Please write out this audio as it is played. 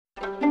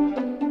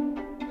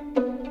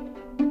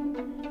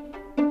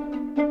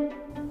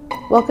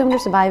Welcome to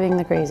Surviving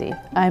the Crazy.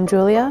 I'm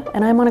Julia,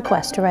 and I'm on a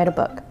quest to write a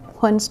book.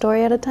 One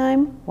story at a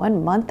time,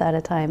 1 month at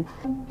a time.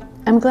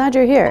 I'm glad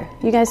you're here.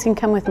 You guys can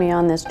come with me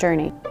on this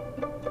journey.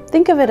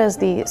 Think of it as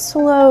the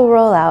slow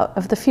rollout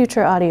of the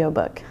future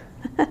audiobook.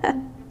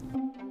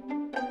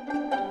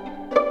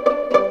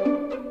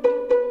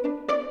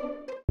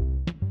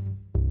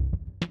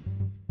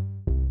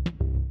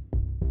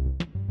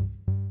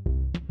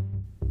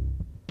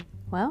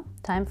 Well,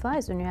 time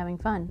flies when you're having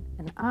fun,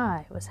 and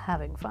I was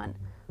having fun.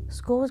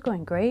 School was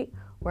going great,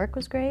 work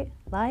was great,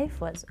 life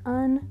was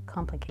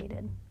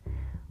uncomplicated.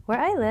 Where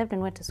I lived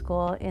and went to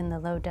school in the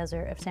low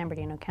desert of San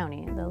Bernardino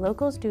County, the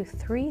locals do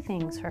 3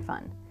 things for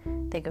fun.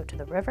 They go to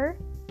the river,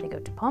 they go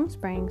to Palm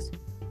Springs,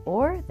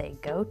 or they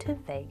go to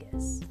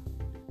Vegas.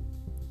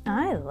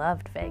 I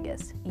loved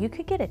Vegas. You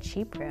could get a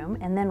cheap room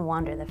and then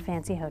wander the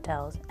fancy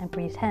hotels and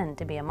pretend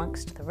to be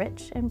amongst the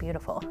rich and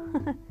beautiful.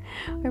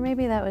 Or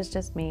maybe that was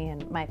just me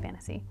and my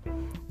fantasy.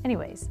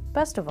 Anyways,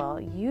 best of all,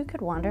 you could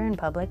wander in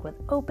public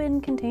with open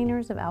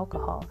containers of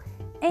alcohol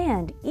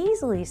and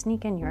easily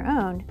sneak in your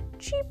own,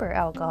 cheaper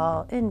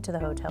alcohol into the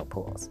hotel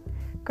pools.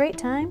 Great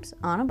times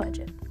on a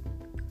budget.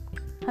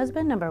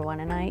 Husband number 1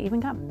 and I even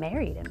got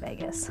married in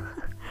Vegas.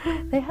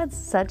 They had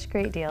such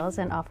great deals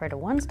and offered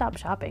one-stop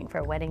shopping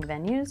for wedding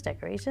venues,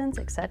 decorations,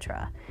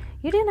 etc.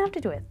 You didn't have to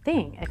do a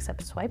thing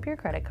except swipe your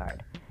credit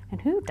card. And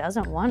who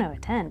doesn't want to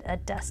attend a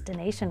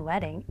destination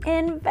wedding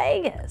in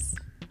Vegas?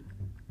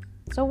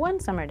 So one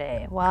summer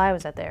day, while I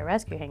was at the air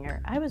rescue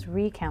hangar, I was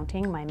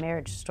recounting my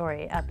marriage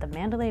story at the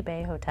Mandalay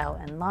Bay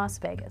Hotel in Las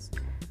Vegas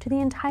to the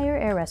entire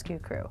air rescue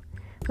crew.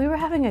 We were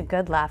having a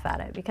good laugh at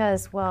it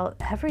because, well,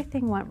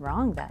 everything went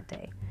wrong that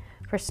day.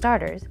 For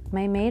starters,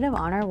 my maid of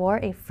honor wore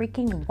a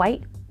freaking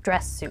white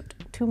dress suit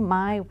to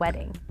my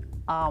wedding.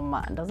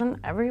 Doesn't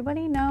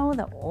everybody know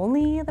that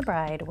only the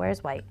bride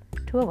wears white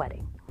to a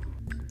wedding?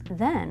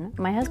 Then,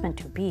 my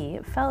husband-to-be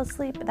fell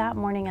asleep that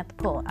morning at the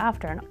pool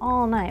after an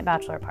all-night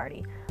bachelor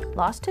party,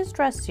 lost his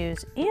dress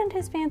shoes and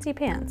his fancy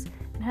pants,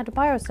 and had to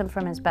borrow some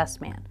from his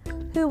best man,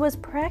 who was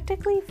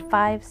practically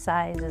 5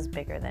 sizes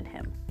bigger than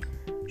him.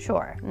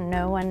 Sure,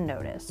 no one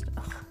noticed.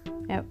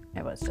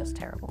 It was just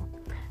terrible.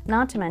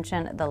 Not to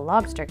mention the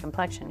lobster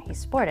complexion he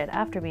sported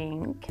after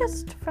being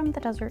kissed from the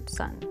desert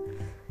sun.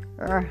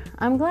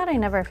 I'm glad I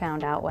never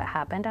found out what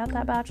happened at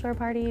that bachelor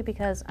party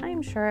because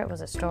I'm sure it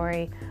was a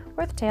story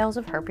worth tales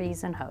of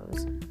herpes and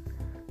hoes.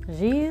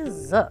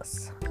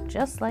 Jesus!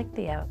 Just like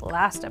the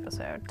last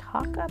episode,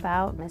 talk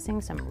about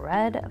missing some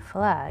red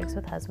flags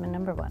with husband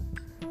number 1.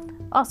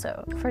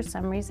 Also, for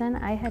some reason,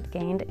 I had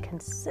gained a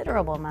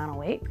considerable amount of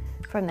weight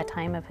from the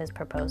time of his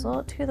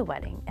proposal to the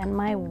wedding, and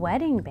my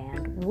wedding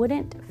band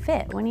wouldn't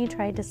fit when he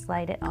tried to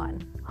slide it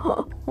on.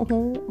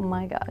 Oh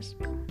my gosh.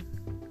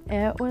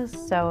 It was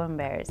so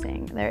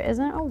embarrassing. There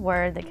isn't a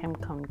word that can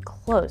come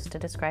close to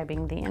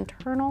describing the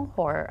internal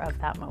horror of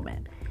that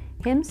moment.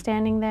 Him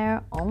standing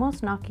there,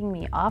 almost knocking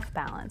me off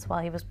balance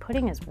while he was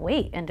putting his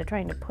weight into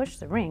trying to push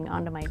the ring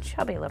onto my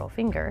chubby little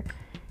finger.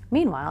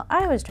 Meanwhile,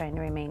 I was trying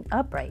to remain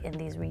upright in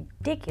these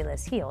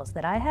ridiculous heels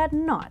that I had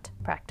not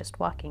practiced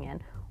walking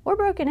in, or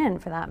broken in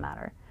for that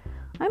matter.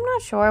 I'm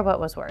not sure what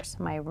was worse,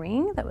 my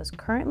ring that was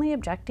currently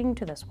objecting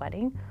to this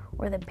wedding,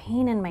 or the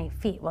pain in my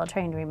feet while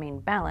trying to remain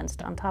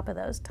balanced on top of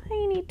those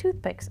tiny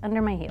toothpicks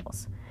under my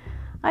heels.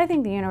 I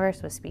think the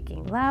universe was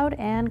speaking loud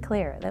and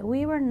clear that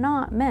we were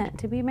not meant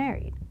to be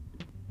married.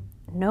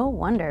 No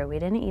wonder we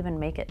didn't even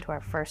make it to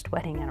our first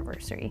wedding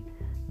anniversary.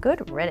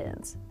 Good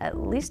riddance. At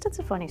least it's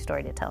a funny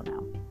story to tell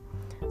now.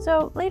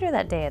 So later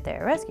that day at the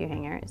rescue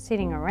hangar,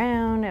 sitting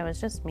around, it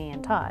was just me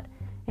and Todd,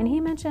 and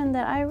he mentioned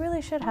that I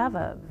really should have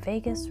a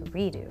Vegas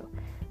redo,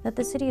 that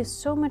the city is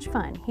so much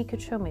fun he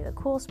could show me the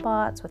cool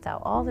spots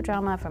without all the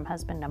drama from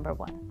husband number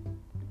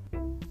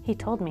 1. He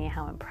told me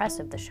how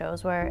impressive the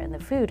shows were and the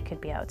food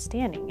could be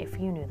outstanding if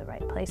you knew the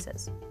right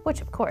places,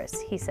 which of course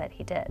he said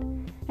he did.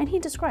 And he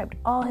described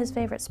all his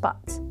favorite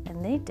spots,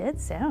 and they did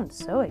sound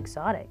so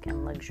exotic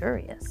and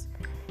luxurious.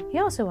 He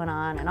also went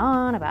on and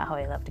on about how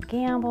he loved to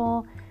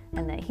gamble,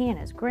 and that he and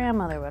his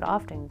grandmother would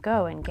often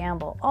go and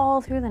gamble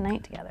all through the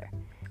night together.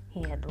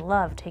 He had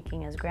loved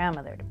taking his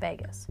grandmother to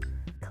Vegas.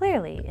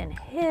 Clearly, in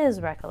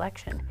his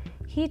recollection,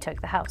 he took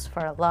the house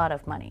for a lot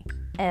of money,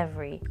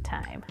 every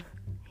time.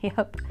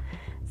 Yep.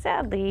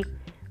 Sadly,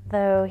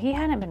 though, he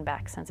hadn't been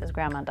back since his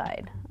grandma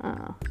died.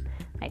 Oh,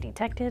 I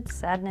detected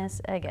sadness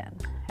again.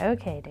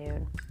 Okay,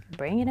 dude,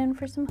 bring it in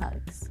for some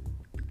hugs.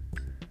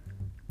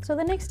 So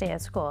the next day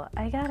at school,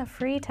 I got a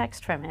free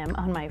text from him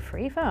on my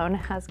free phone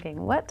asking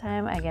what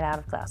time I get out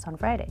of class on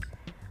Friday.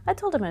 I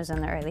told him it was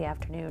in the early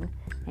afternoon,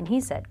 and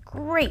he said,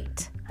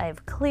 "Great!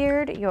 I've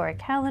cleared your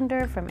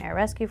calendar from air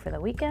rescue for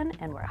the weekend,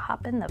 and we're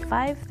hopping the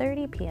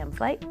 5:30 p.m.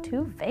 flight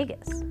to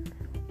Vegas."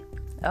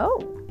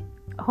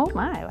 Oh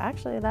my,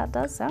 actually that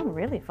does sound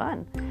really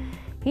fun.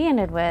 He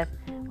ended with,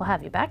 "We'll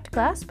have you back to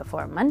class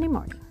before Monday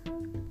morning."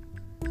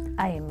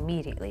 I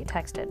immediately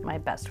texted my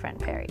best friend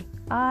Perry.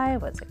 I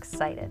was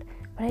excited,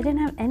 but I didn't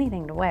have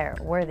anything to wear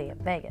worthy of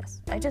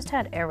Vegas. I just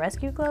had air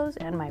rescue clothes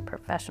and my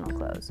professional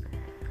clothes.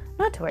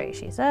 "Not to worry,"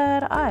 she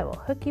said, "I will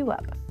hook you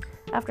up."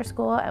 After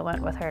school, I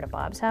went with her to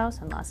Bob's house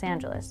in Los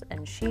Angeles,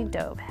 and she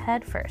dove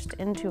headfirst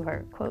into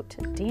her, quote,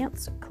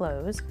 dance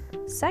clothes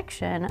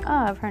section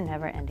of her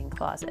never-ending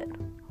closet.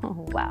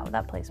 Wow,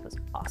 that place was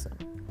awesome.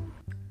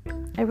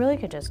 I really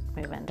could just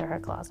move into her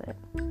closet.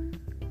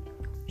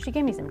 She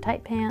gave me some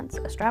tight pants,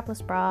 a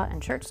strapless bra,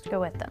 and shirts to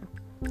go with them.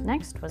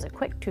 Next was a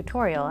quick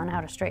tutorial on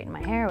how to straighten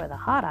my hair with a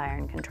hot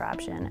iron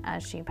contraption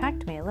as she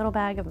packed me a little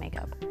bag of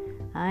makeup.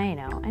 I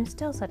know, I'm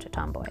still such a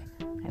tomboy.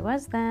 I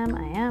was then,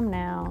 I am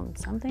now,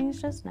 some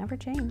things just never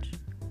change.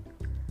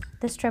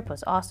 This trip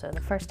was also the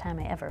first time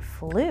I ever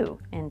flew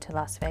into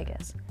Las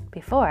Vegas.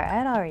 Before, I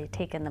had already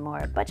taken the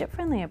more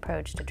budget-friendly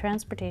approach to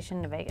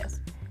transportation to Vegas,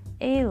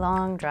 a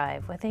long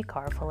drive with a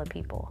car full of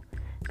people.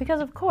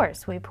 Because of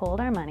course, we pooled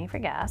our money for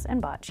gas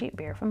and bought cheap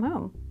beer from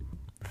home.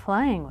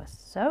 Flying was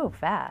so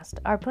fast,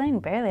 our plane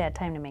barely had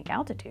time to make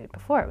altitude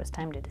before it was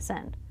time to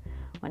descend.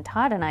 When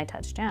Todd and I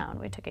touched down,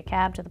 we took a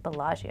cab to the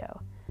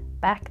Bellagio.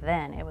 Back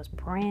then, it was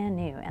brand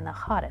new and the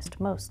hottest,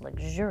 most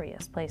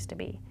luxurious place to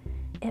be.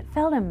 It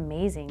felt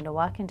amazing to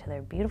walk into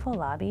their beautiful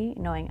lobby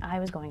knowing I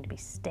was going to be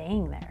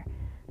staying there,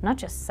 not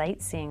just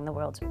sightseeing the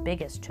world's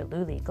biggest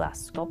Choluli glass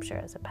sculpture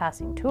as a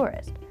passing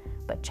tourist,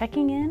 but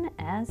checking in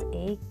as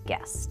a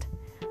guest.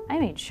 I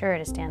made sure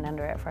to stand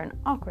under it for an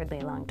awkwardly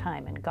long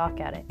time and gawk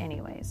at it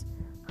anyways.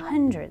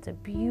 Hundreds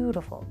of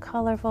beautiful,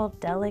 colorful,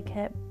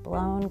 delicate,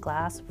 blown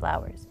glass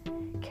flowers,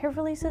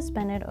 carefully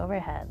suspended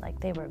overhead like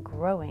they were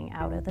growing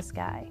out of the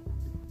sky.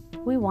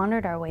 We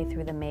wandered our way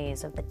through the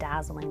maze of the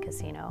dazzling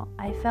casino.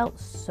 I felt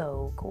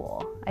so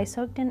cool. I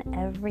soaked in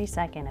every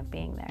second of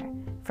being there,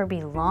 for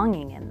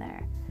belonging in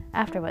there.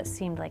 After what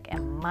seemed like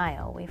a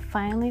mile, we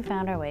finally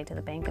found our way to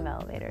the bank of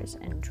elevators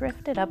and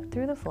drifted up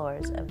through the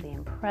floors of the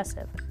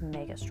impressive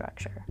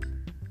megastructure.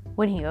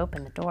 When he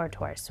opened the door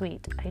to our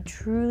suite, I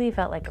truly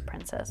felt like a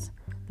princess.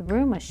 The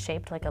room was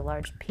shaped like a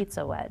large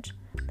pizza wedge.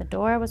 The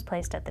door was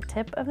placed at the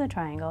tip of the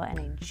triangle and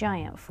a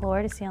giant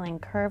floor-to-ceiling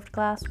curved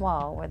glass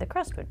wall where the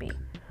crust would be.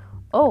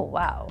 Oh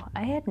wow,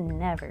 I had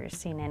never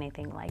seen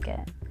anything like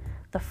it.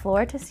 The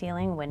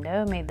floor-to-ceiling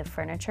window made the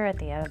furniture at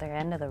the other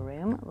end of the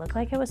room look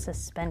like it was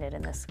suspended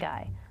in the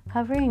sky,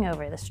 hovering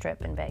over the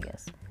Strip in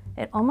Vegas.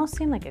 It almost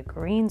seemed like a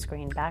green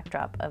screen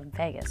backdrop of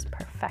Vegas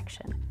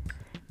perfection.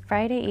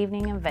 Friday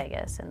evening in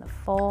Vegas in the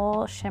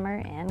full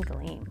shimmer and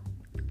gleam.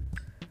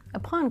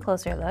 Upon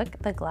closer look,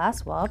 the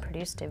glass wall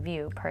produced a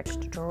view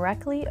perched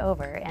directly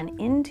over and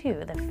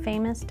into the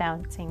famous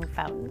dancing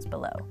fountains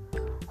below.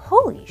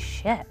 Holy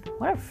shit,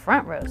 what a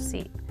front row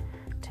seat!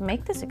 To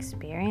make this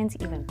experience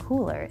even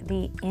cooler,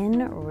 the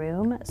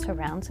in-room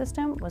surround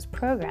system was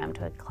programmed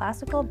to a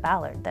classical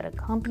ballad that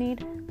accompanied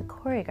the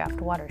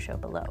choreographed water show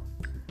below.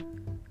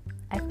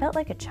 I felt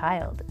like a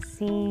child,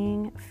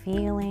 seeing,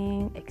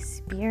 feeling,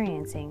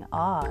 experiencing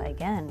awe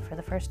again for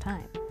the first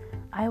time.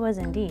 I was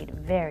indeed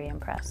very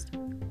impressed.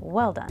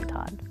 Well done,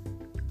 Todd.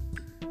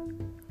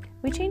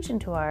 We changed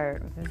into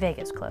our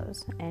Vegas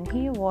clothes, and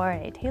he wore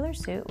a tailor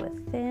suit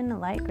with thin,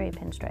 light gray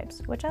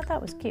pinstripes, which I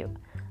thought was cute.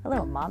 A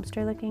little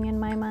mobster looking in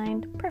my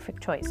mind,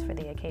 perfect choice for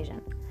the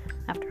occasion.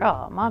 After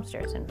all,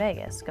 mobsters in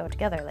Vegas go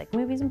together like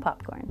movies and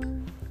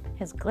popcorn.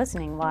 His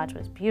glistening watch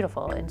was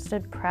beautiful and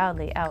stood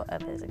proudly out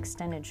of his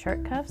extended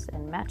shirt cuffs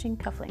and matching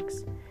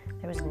cufflinks.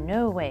 There was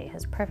no way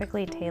his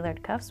perfectly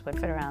tailored cuffs would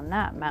fit around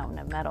that mountain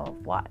of metal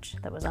watch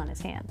that was on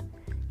his hand.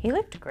 He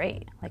looked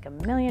great, like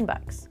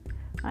 $1,000,000.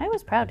 I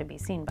was proud to be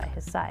seen by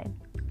his side.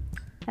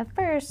 At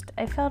first,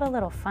 I felt a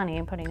little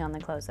funny putting on the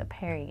clothes that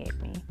Perry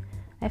gave me.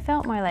 I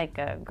felt more like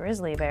a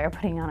grizzly bear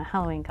putting on a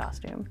Halloween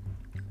costume.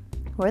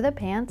 Were the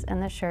pants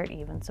and the shirt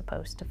even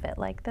supposed to fit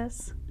like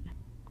this?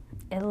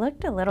 It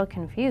looked a little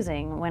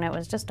confusing when it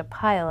was just a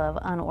pile of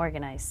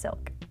unorganized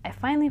silk. I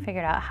finally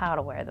figured out how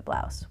to wear the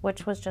blouse,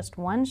 which was just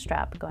one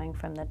strap going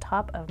from the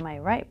top of my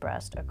right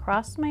breast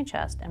across my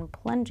chest and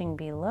plunging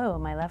below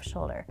my left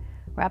shoulder,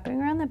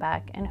 wrapping around the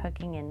back and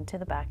hooking into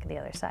the back of the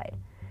other side.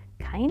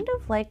 Kind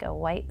of like a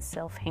white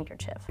silk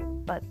handkerchief,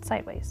 but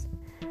sideways.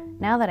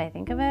 Now that I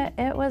think of it,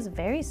 it was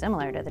very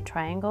similar to the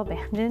triangle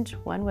bandage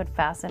one would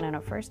fasten in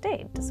a first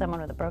aid to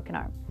someone with a broken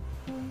arm.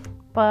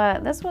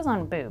 But this was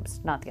on boobs,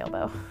 not the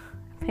elbow.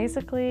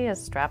 Basically a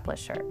strapless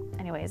shirt.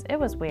 Anyways, it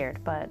was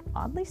weird, but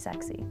oddly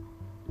sexy.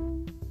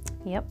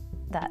 Yep,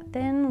 that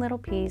thin little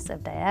piece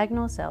of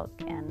diagonal silk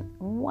and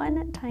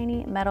one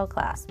tiny metal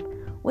clasp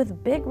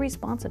with big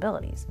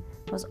responsibilities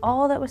was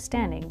all that was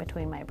standing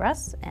between my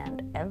breasts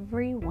and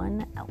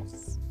everyone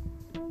else.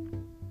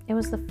 It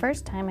was the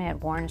first time I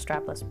had worn a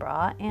strapless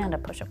bra and a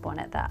push-up one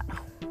at that.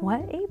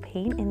 What a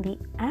pain in the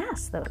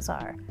ass those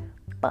are.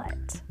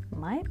 But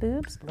my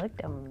boobs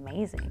looked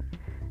amazing.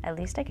 At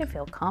least I could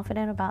feel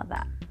confident about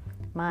that.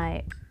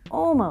 My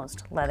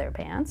almost leather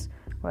pants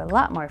were a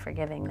lot more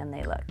forgiving than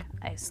they look.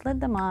 I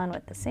slid them on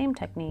with the same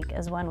technique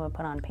as one would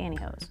put on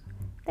pantyhose.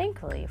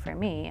 Thankfully for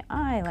me,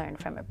 I learned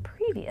from a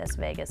previous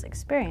Vegas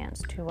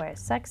experience to wear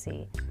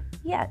sexy,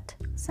 yet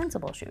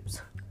sensible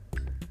shoes.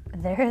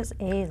 There is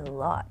a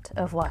lot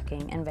of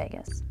walking in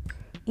Vegas.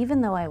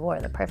 Even though I wore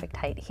the perfect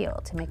height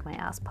heel to make my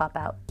ass pop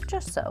out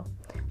just so,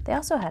 They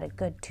also had a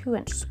good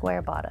 2-inch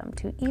square bottom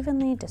to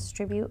evenly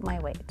distribute my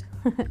weight.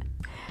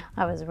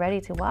 I was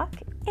ready to walk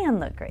and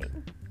look great,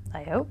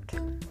 I hoped.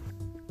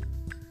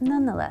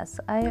 Nonetheless,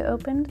 I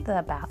opened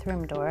the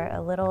bathroom door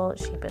a little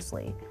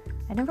sheepishly.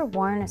 I'd never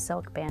worn a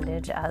silk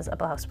bandage as a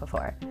blouse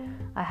before.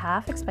 I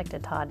half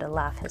expected Todd to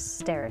laugh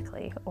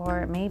hysterically,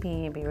 or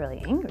maybe be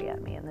really angry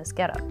at me in this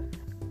getup.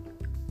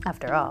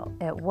 After all,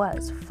 it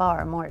was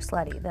far more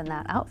slutty than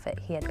that outfit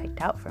he had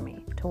picked out for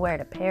me to wear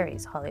to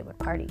Perry's Hollywood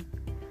party.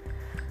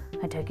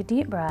 I took a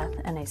deep breath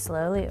and I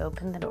slowly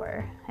opened the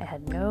door. I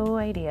had no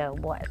idea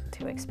what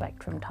to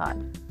expect from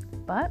Todd,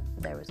 but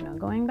there was no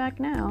going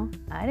back now.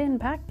 I didn't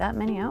pack that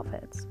many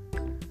outfits.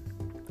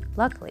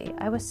 Luckily,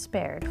 I was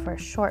spared for a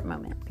short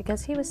moment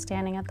because he was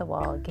standing at the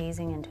wall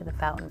gazing into the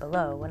fountain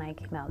below when I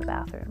came out of the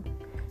bathroom.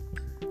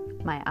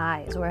 My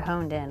eyes were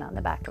honed in on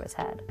the back of his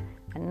head,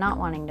 and not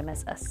wanting to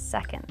miss a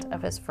second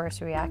of his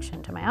first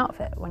reaction to my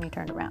outfit when he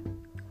turned around.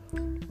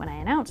 When I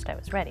announced I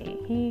was ready,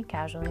 he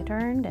casually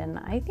turned, and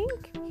I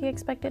think he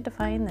expected to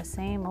find the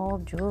same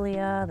old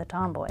Julia the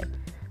tomboy,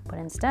 but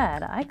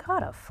instead I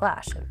caught a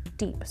flash of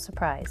deep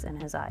surprise in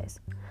his eyes.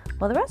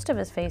 While the rest of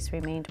his face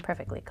remained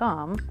perfectly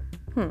calm,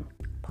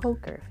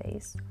 poker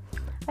face,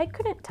 I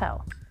couldn't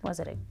tell. Was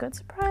it a good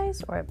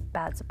surprise or a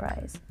bad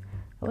surprise?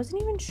 I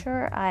wasn't even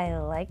sure I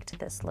liked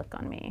this look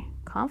on me.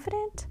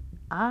 Confident?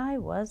 I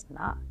was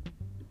not.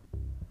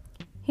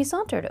 He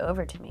sauntered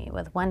over to me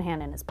with one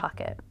hand in his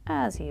pocket,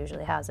 as he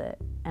usually has it,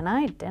 and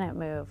I didn't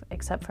move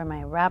except for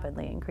my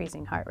rapidly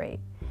increasing heart rate.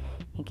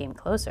 He came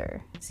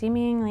closer,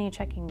 seemingly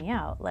checking me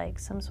out like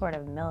some sort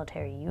of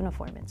military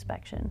uniform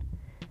inspection.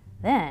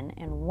 Then,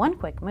 in one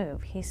quick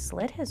move, he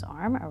slid his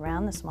arm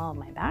around the small of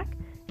my back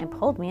and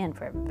pulled me in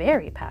for a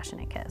very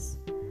passionate kiss.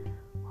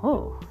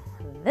 Oh,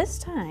 this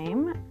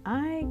time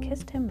I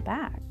kissed him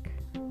back.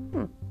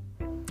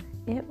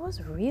 It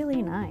was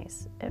really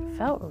nice. It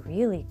felt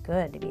really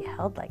good to be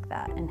held like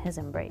that in his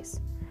embrace.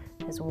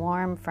 His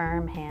warm,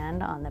 firm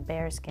hand on the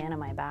bare skin of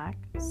my back,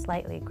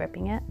 slightly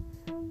gripping it,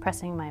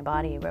 pressing my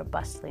body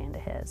robustly into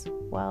his,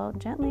 while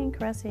gently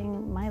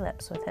caressing my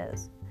lips with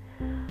his.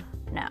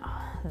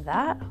 Now,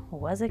 that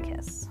was a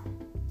kiss.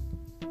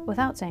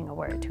 Without saying a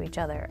word to each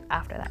other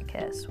after that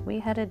kiss, we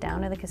headed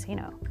down to the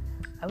casino.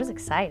 I was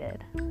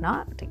excited,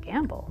 not to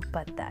gamble,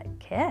 but that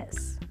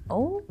kiss.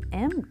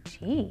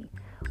 OMG.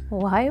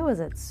 Why was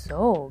it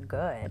so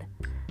good?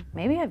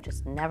 Maybe I've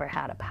just never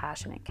had a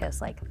passionate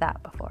kiss like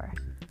that before.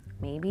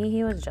 Maybe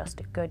he was just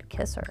a good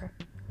kisser.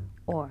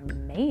 Or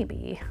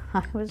maybe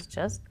I was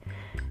just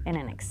in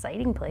an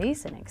exciting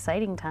place, an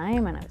exciting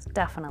time, and I was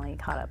definitely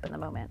caught up in the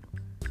moment.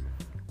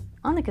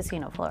 On the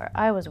casino floor,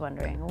 I was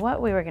wondering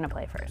what we were going to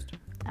play first.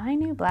 I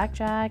knew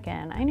blackjack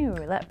and I knew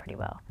roulette pretty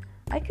well.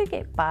 I could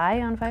get by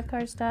on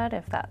 5-card stud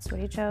if that's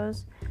what he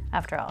chose.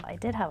 After all, I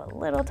did have a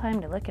little time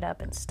to look it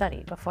up and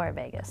study before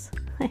Vegas.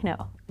 I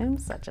know, I'm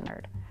such a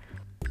nerd.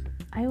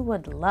 I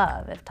would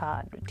love if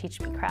Todd would teach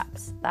me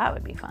craps. That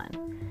would be fun.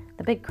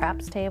 The big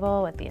craps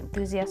table with the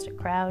enthusiastic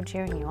crowd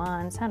cheering you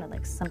on sounded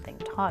like something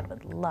Todd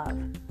would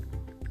love.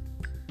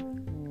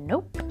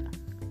 Nope.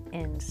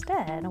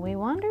 Instead, we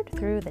wandered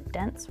through the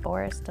dense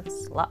forest of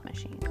slot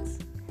machines.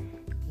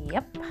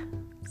 Yep,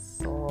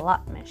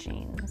 slot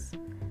machines.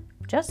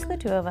 Just the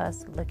two of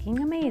us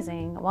looking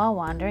amazing while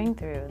wandering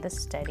through the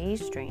steady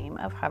stream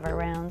of hover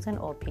rounds and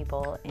old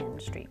people in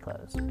street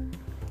clothes.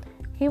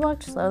 He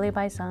walked slowly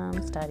by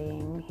some,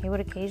 studying. He would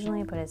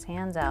occasionally put his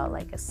hands out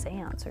like a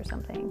seance or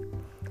something.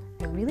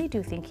 I really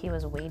do think he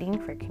was waiting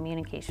for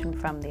communication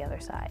from the other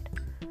side.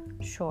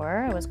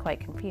 Sure, I was quite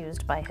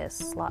confused by his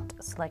slot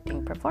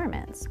selecting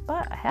performance,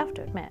 but I have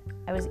to admit,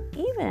 I was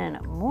even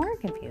more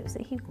confused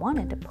that he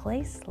wanted to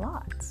play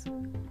slots.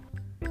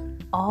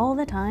 All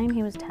the time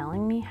he was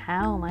telling me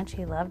how much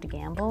he loved to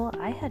gamble,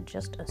 I had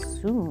just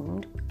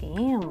assumed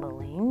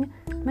gambling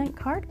meant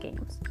card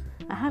games.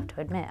 I have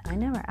to admit, I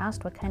never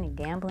asked what kind of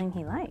gambling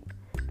he liked.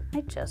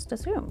 I just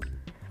assumed.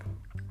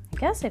 I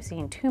guess I've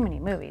seen too many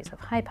movies of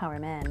high-power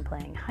men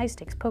playing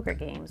high-stakes poker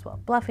games while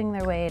bluffing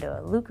their way to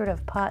a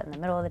lucrative pot in the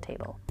middle of the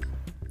table.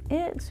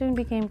 It soon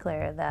became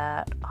clear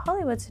that a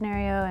Hollywood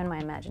scenario in my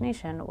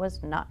imagination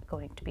was not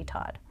going to be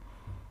Todd.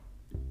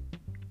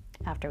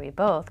 After we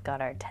both got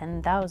our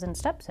 10,000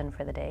 steps in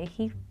for the day,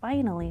 he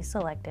finally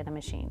selected a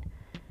machine.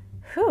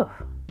 Whew!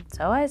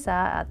 So I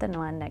sat at the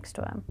one next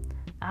to him.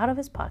 Out of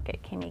his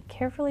pocket came a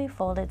carefully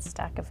folded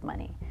stack of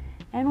money.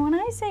 And when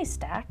I say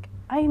stack,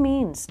 I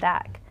mean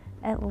stack,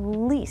 at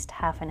least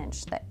half an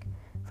inch thick.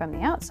 From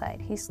the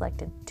outside, he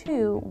selected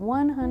 2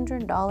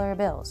 $100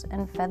 bills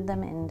and fed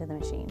them into the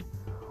machine.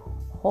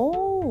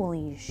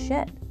 Holy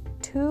shit!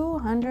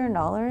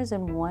 $200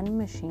 in one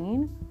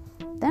machine?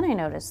 Then I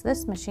noticed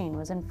this machine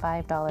was in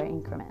 $5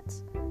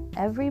 increments.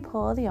 Every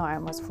pull of the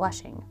arm was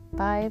flushing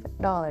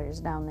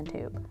 $5 down the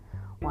tube.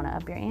 Want to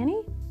up your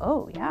ante?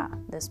 Oh yeah,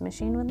 this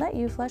machine would let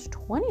you flush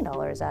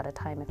 $20 at a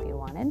time if you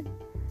wanted.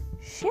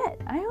 Shit,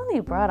 I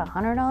only brought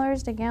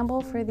 $100 to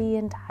gamble for the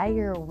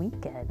entire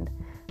weekend,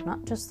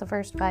 not just the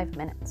first 5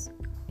 minutes.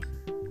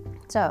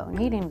 So,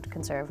 needing to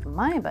conserve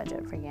my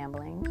budget for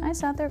gambling, I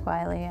sat there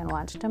quietly and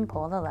watched him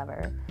pull the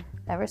lever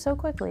ever so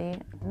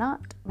quickly, not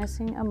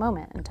missing a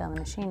moment until the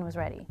machine was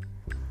ready.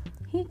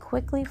 He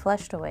quickly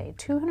flushed away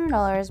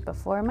 $200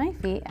 before my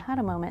feet had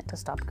a moment to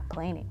stop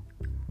complaining.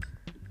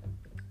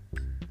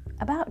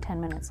 About 10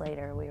 minutes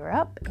later, we were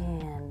up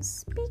and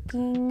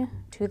speaking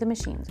to the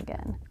machines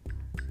again.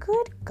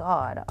 Good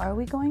God, are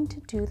we going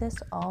to do this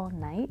all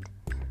night?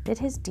 Did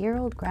his dear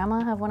old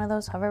grandma have one of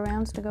those hover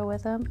rounds to go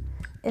with him?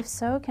 If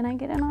so, can I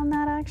get in on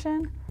that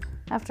action?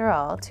 After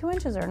all, 2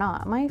 inches or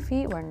not, my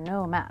feet were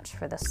no match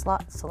for the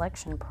slot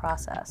selection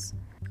process.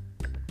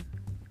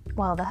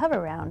 While the hover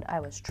round I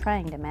was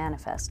trying to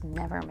manifest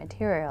never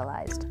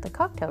materialized, the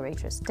cocktail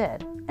waitress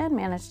did, and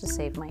managed to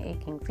save my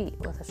aching feet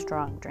with a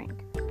strong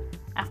drink.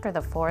 After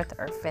the 4th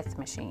or 5th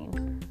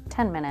machine,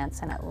 10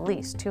 minutes and at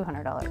least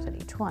 $200 at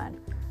each one,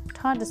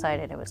 Todd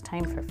decided it was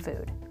time for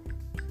food.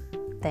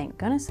 Thank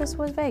goodness this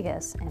was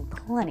Vegas and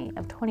plenty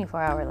of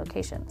 24-hour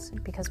locations,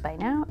 because by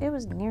now it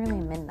was nearly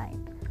midnight.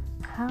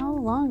 How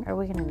long are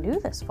we going to do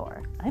this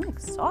for? I'm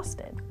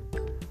exhausted.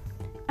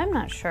 I'm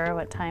not sure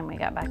what time we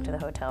got back to the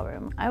hotel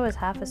room. I was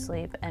half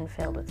asleep and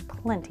filled with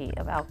plenty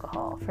of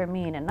alcohol for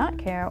me to not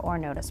care or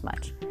notice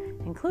much,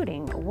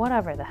 including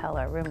whatever the hell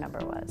our room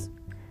number was.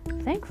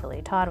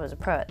 Thankfully, Todd was a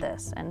pro at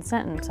this and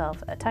sent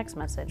himself a text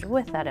message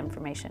with that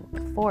information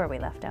before we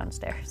left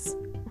downstairs.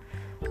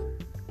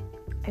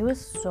 I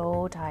was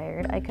so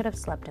tired I could have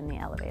slept in the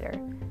elevator.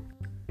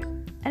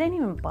 I didn't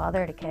even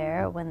bother to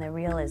care when the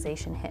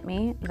realization hit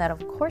me that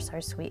of course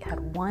our suite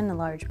had one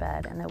large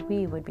bed and that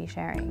we would be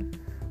sharing.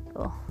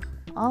 Ugh.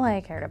 All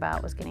I cared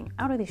about was getting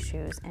out of these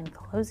shoes and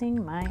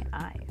closing my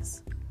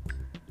eyes.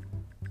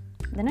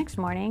 The next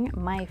morning,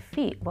 my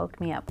feet woke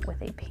me up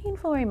with a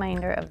painful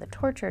reminder of the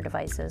torture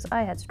devices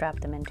I had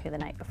strapped them into the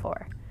night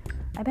before.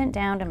 I bent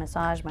down to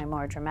massage my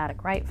more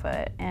dramatic right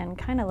foot and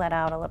kind of let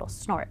out a little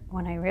snort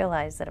when I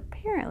realized that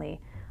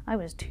apparently I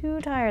was too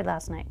tired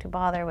last night to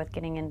bother with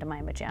getting into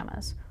my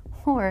pajamas,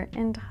 or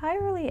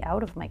entirely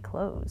out of my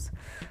clothes.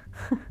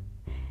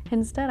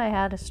 Instead, I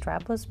had a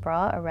strapless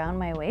bra around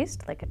my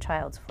waist like a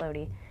child's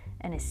floaty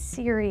and a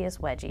serious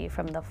wedgie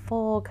from the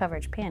full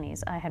coverage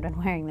panties I had been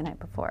wearing the night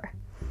before.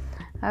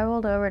 I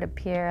rolled over to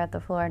peer at the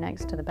floor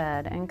next to the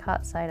bed and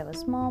caught sight of a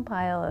small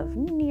pile of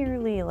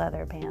nearly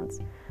leather pants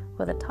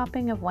with a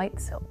topping of white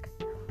silk.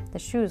 The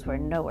shoes were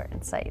nowhere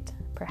in sight.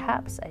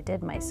 Perhaps I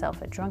did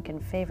myself a drunken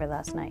favor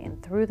last night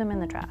and threw them in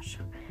the trash.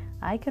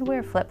 I could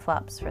wear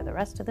flip-flops for the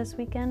rest of this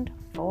weekend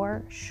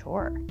for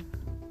sure.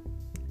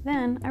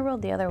 Then I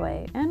rolled the other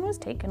way and was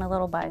taken a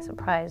little by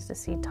surprise to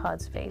see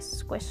Todd's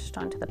face squished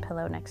onto the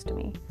pillow next to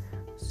me,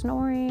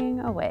 snoring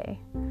away.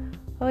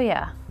 Oh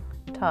yeah,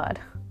 Todd.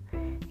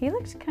 He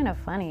looked kind of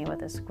funny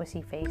with a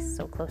squishy face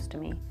so close to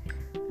me.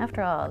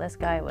 After all, this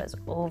guy was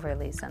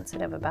overly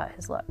sensitive about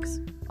his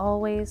looks,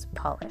 always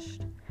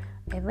polished.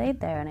 I laid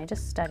there and I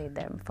just studied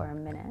them for a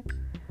minute.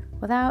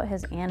 Without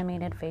his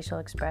animated facial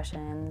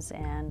expressions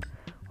and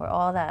or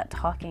all that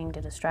talking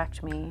to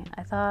distract me,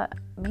 I thought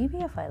maybe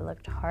if I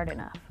looked hard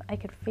enough, I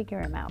could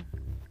figure him out.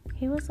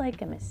 He was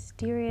like a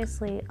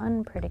mysteriously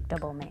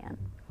unpredictable man.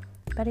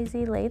 But as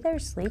he lay there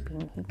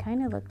sleeping, he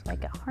kind of looked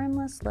like a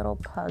harmless little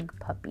pug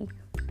puppy.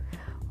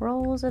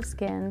 Rolls of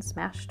skin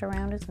smashed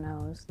around his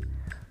nose.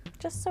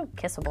 Just so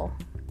kissable.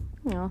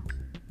 You know.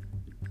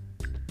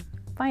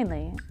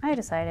 Finally, I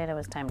decided it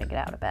was time to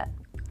get out of bed.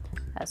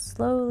 As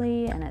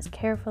slowly and as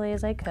carefully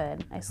as I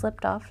could, I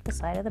slipped off the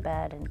side of the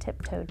bed and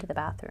tiptoed to the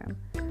bathroom.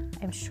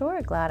 I'm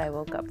sure glad I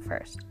woke up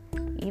first.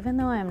 Even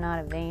though I am not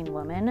a vain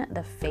woman,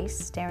 the face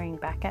staring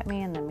back at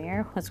me in the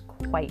mirror was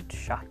quite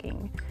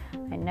shocking.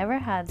 I never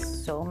had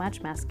so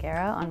much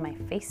mascara on my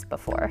face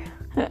before.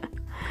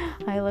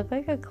 I look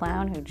like a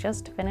clown who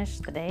just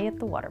finished the day at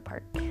the water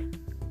park.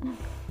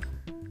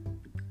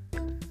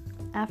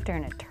 After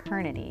an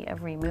eternity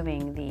of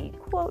removing the,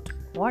 quote,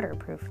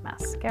 waterproof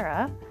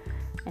mascara,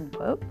 end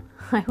quote,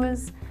 I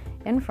was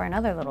in for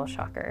another little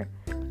shocker.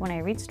 When I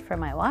reached for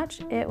my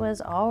watch, it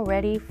was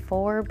already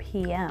 4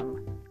 p.m.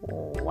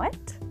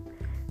 What?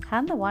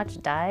 Had the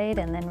watch died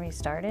and then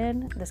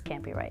restarted? This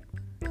can't be right.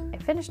 I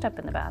finished up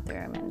in the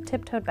bathroom and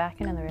tiptoed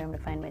back into the room to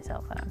find my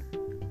cell phone.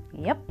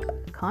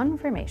 Yep,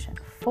 confirmation,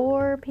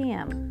 4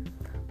 p.m.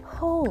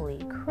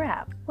 Holy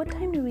crap, what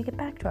time did we get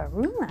back to our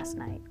room last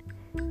night?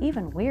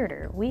 Even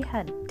weirder, we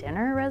had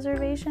dinner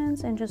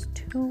reservations in just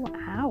 2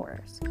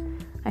 hours.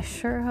 I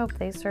sure hope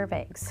they serve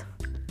eggs.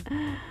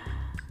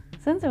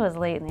 Since it was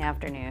late in the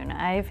afternoon,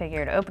 I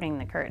figured opening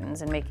the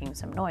curtains and making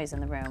some noise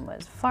in the room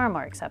was far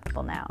more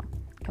acceptable now,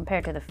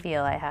 compared to the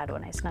feel I had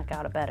when I snuck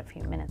out of bed a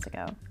few minutes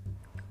ago.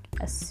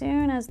 As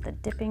soon as the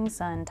dipping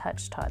sun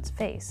touched Todd's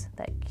face,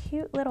 that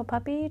cute little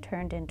puppy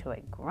turned into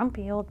a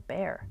grumpy old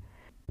bear.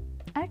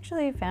 I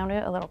actually found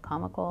it a little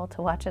comical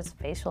to watch his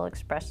facial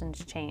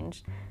expressions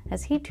change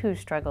as he too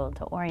struggled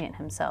to orient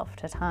himself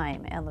to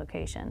time and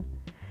location.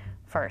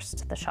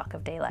 First, the shock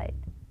of daylight.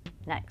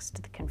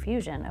 Next, the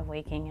confusion of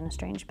waking in a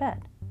strange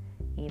bed.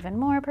 Even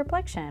more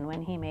perplexion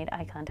when he made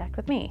eye contact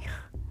with me.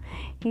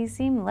 He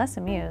seemed less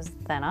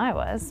amused than I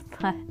was,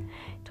 but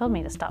told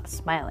me to stop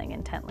smiling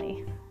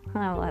intently.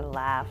 I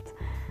laughed.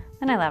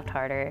 Then I laughed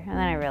harder, and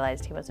then I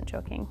realized he wasn't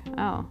joking.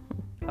 Oh,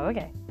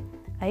 okay.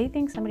 I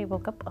think somebody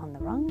woke up on the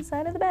wrong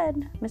side of the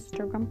bed,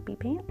 Mr. Grumpy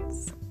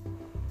Pants.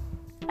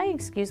 I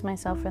excused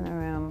myself from the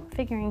room,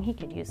 figuring he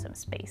could use some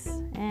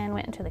space, and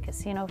went to the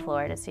casino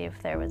floor to see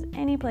if there was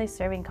any place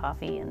serving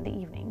coffee in the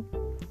evening.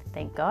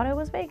 Thank God it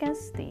was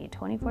Vegas, the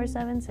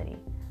 24/7 city.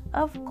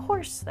 Of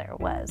course there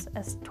was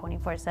a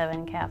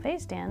 24/7 cafe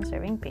stand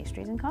serving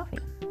pastries and coffee.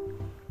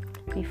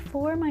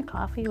 Before my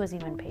coffee was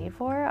even paid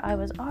for, I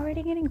was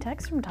already getting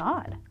texts from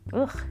Todd.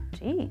 Ugh,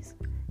 geez.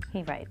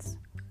 He writes,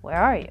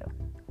 "Where are you?"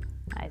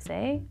 I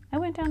say, "I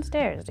went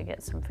downstairs to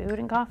get some food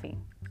and coffee."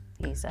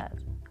 He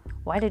says,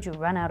 "Why did you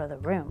run out of the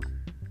room?"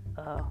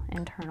 Oh,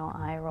 internal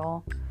eye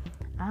roll.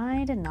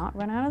 I did not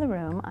run out of the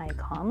room. I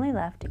calmly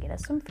left to get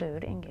us some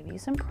food and give you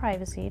some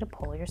privacy to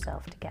pull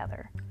yourself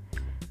together.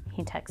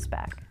 He texts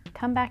back,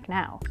 "Come back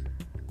now."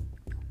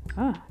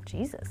 Oh,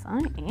 Jesus,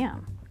 I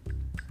am.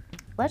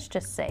 Let's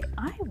just say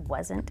I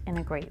wasn't in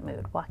a great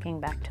mood walking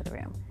back to the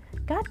room.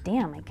 God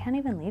damn, I can't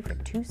even leave for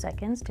 2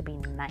 seconds to be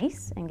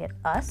nice and get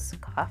us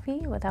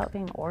coffee without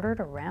being ordered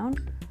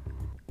around.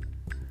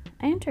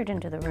 I entered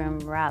into the room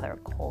rather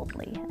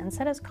coldly and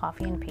set his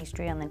coffee and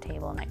pastry on the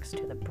table next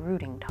to the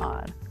brooding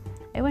Todd.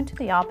 I went to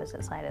the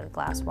opposite side of the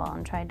glass wall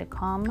and tried to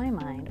calm my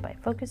mind by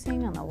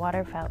focusing on the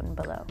water fountain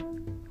below.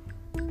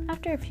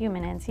 After a few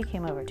minutes, he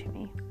came over to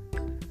me.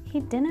 He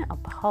didn't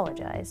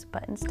apologize,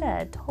 but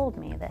instead told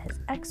me that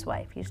his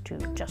ex-wife used to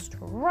just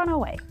run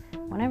away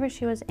whenever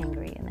she was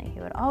angry and that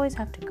he would always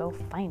have to go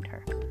find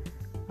her.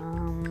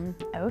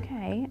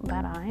 Okay,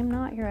 but I'm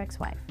not your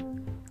ex-wife.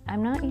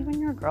 I'm not even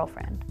your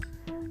girlfriend.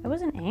 I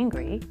wasn't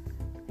angry.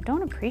 I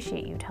don't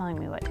appreciate you telling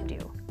me what to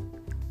do.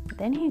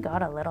 Then he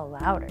got a little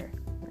louder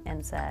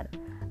and said,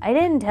 "I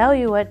didn't tell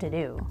you what to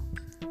do."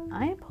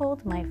 I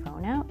pulled my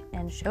phone out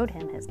and showed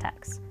him his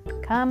text.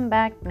 "Come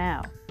back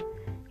now."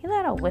 He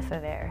let a whiff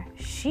of air.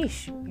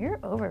 "Sheesh, you're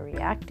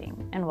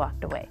overreacting," and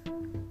walked away.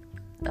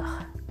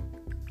 Ugh.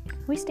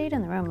 We stayed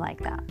in the room like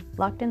that,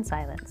 locked in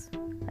silence.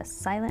 A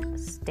silent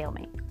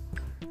stalemate.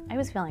 I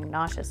was feeling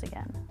nauseous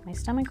again. My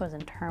stomach was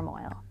in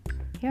turmoil.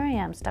 Here I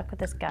am stuck with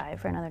this guy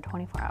for another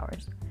 24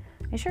 hours.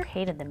 I sure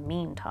hated the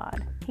mean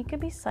Todd. He could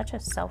be such a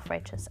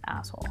self-righteous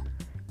asshole.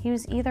 He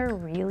was either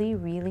really,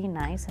 really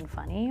nice and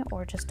funny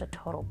or just a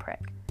total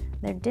prick.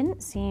 There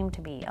didn't seem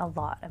to be a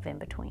lot of in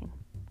between.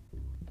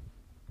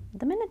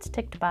 The minutes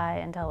ticked by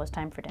until it was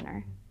time for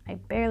dinner. I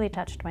barely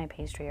touched my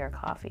pastry or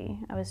coffee.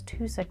 I was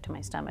too sick to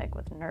my stomach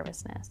with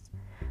nervousness.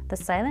 The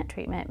silent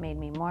treatment made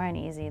me more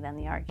uneasy than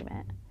the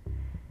argument.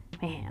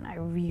 Man, I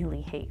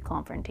really hate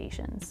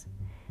confrontations.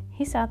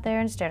 He sat there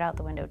and stared out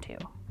the window too.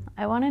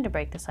 I wanted to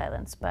break the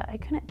silence, but I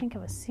couldn't think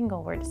of a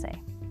single word to say.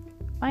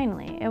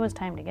 Finally, it was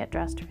time to get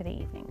dressed for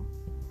the evening.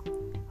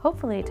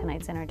 Hopefully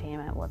tonight's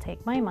entertainment will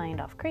take my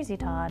mind off Crazy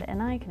Todd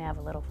and I can have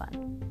a little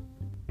fun.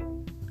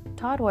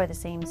 Todd wore the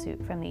same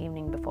suit from the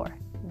evening before.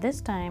 This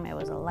time it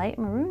was a light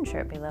maroon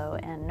shirt below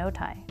and no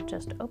tie,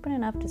 just open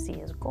enough to see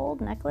his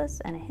gold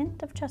necklace and a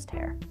hint of chest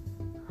hair.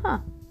 Huh.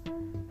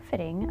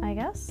 Fitting, I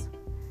guess.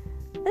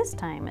 This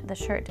time, the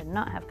shirt did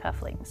not have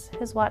cufflinks.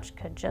 His watch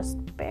could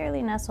just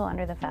barely nestle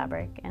under the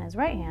fabric, and his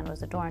right hand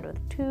was adorned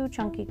with 2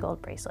 chunky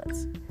gold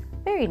bracelets.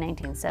 Very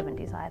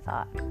 1970s, I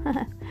thought.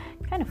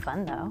 Kind of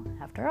fun, though.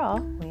 After all,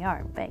 we are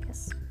in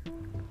Vegas.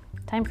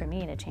 Time for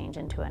me to change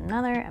into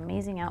another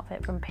amazing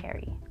outfit from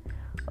Perry.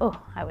 Oh,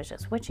 I was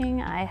just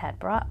wishing I had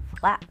brought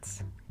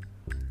flats.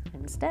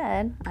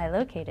 Instead, I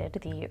located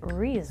the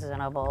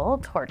reasonable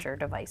torture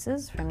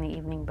devices from the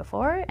evening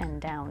before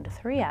and downed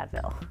 3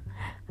 Advil.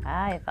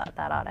 I thought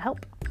that ought to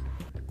help.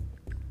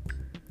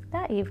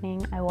 That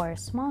evening, I wore a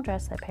small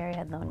dress that Perry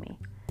had loaned me.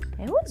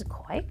 It was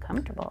quite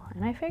comfortable,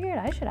 and I figured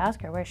I should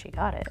ask her where she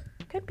got it.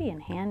 It could be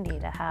handy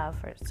to have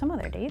for some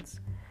other dates.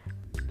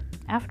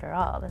 After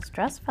all, this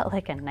dress felt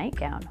like a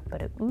nightgown,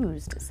 but it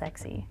oozed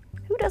sexy.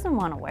 Who doesn't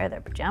want to wear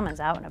their pajamas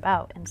out and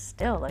about and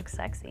still look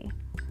sexy?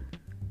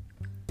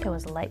 It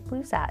was light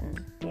blue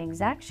satin, the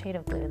exact shade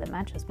of blue that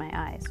matches my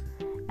eyes,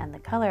 and the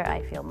color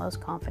I feel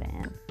most confident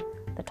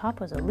in. The top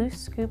was a loose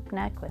scoop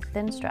neck with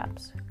thin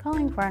straps,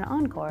 calling for an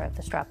encore of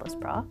the strapless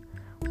bra,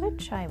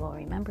 which I will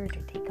remember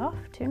to take off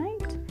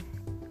tonight.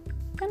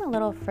 Then a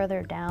little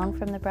further down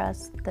from the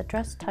breast, the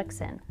dress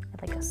tucks in,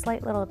 like a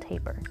slight little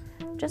taper,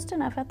 just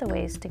enough at the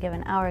waist to give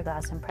an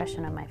hourglass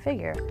impression of my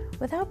figure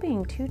without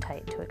being too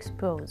tight to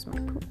expose my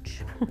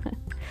pooch.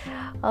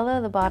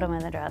 Although the bottom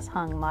of the dress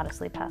hung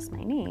modestly past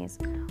my knees,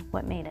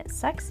 what made it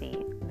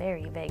sexy,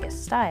 very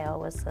Vegas style,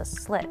 was the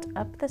slit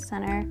up the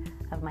center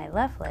of my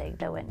left leg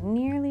that went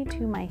nearly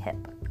to my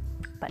hip,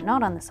 but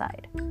not on the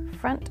side.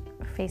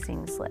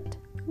 Front-facing slit,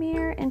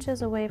 mere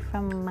inches away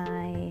from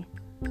my...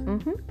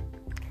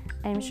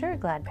 I'm sure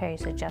glad Perry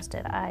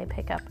suggested I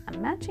pick up a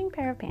matching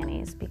pair of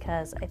panties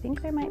because I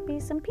think there might be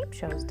some peep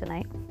shows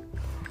tonight,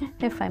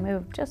 if I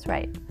move just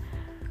right.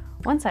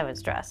 Once I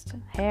was dressed,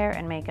 hair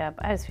and makeup,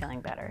 I was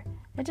feeling better.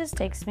 It just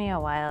takes me a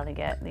while to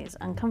get these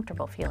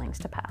uncomfortable feelings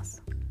to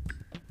pass.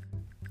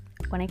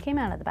 When I came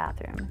out of the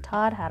bathroom,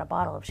 Todd had a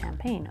bottle of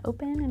champagne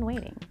open and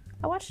waiting.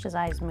 I watched his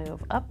eyes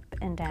move up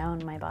and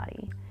down my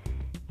body.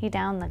 He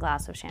downed the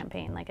glass of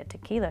champagne like a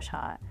tequila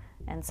shot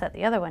and set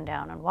the other one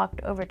down and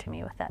walked over to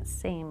me with that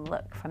same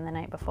look from the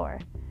night before.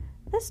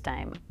 This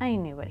time, I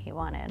knew what he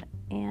wanted,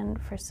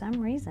 and for some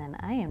reason,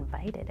 I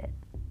invited it.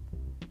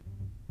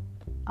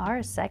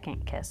 Our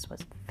second kiss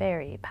was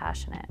very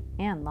passionate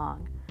and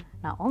long.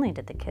 Not only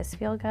did the kiss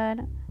feel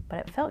good, but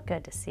it felt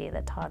good to see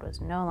that Todd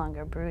was no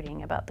longer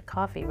brooding about the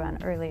coffee run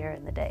earlier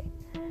in the day.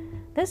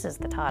 This is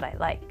the Todd I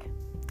like.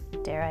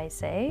 Dare I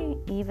say,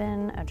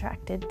 even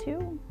attracted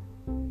to?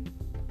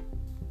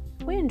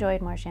 We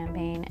enjoyed more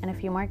champagne and a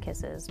few more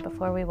kisses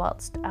before we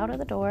waltzed out of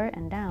the door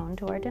and down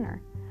to our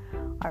dinner.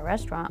 Our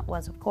restaurant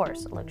was, of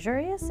course,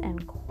 luxurious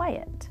and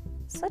quiet.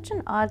 Such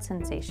an odd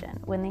sensation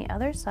when the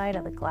other side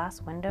of the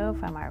glass window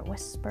from our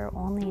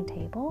whisper-only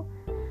table,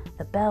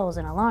 the bells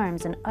and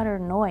alarms and utter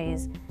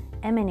noise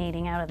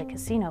emanating out of the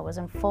casino was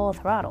in full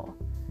throttle.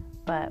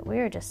 But we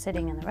were just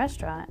sitting in the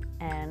restaurant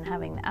and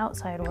having the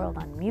outside world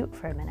on mute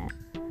for a minute.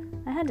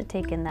 I had to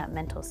take in that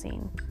mental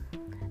scene.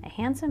 A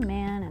handsome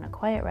man in a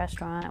quiet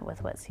restaurant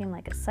with what seemed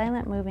like a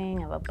silent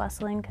moving of a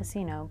bustling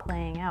casino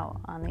playing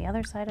out on the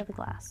other side of the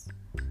glass.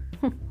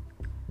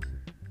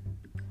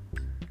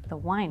 The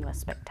wine was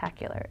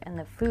spectacular, and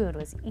the food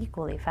was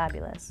equally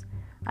fabulous.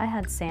 I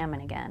had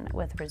salmon again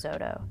with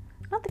risotto.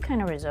 Not the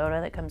kind of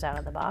risotto that comes out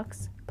of the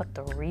box, but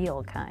the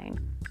real kind.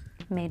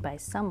 Made by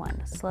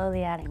someone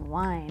slowly adding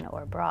wine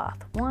or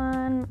broth,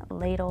 one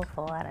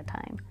ladleful at a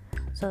time,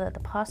 so that the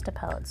pasta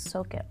pellets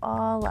soak it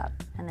all up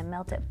and then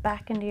melt it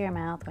back into your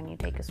mouth when you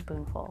take a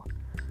spoonful.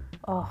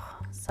 Oh,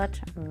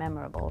 such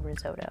memorable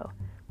risotto,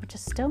 which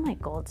is still my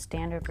gold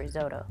standard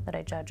risotto that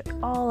I judge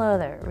all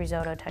other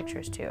risotto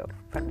textures to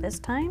from this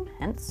time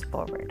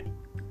henceforward.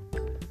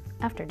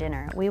 After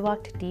dinner, we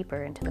walked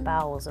deeper into the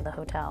bowels of the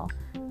hotel.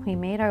 We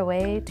made our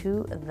way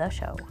to the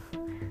show.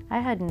 I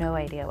had no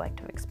idea what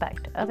to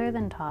expect, other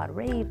than Todd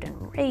raved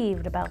and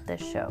raved about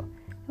this show.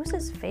 It was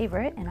his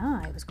favorite, and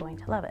I was going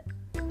to love it.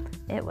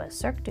 It was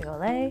Cirque du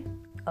Soleil.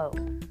 Oh.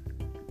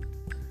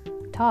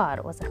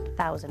 Todd was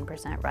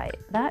 1,000% right.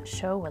 That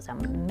show was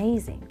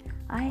amazing.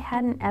 I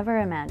hadn't ever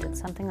imagined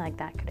something like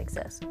that could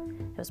exist.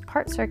 It was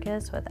part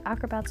circus with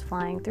acrobats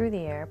flying through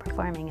the air,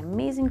 performing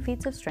amazing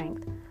feats of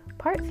strength,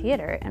 part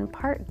theater and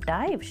part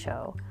dive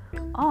show,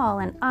 all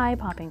in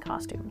eye-popping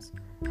costumes.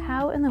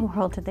 How in the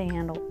world did they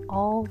handle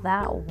all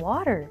that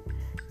water?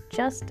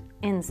 Just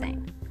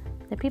insane.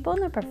 The people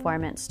in the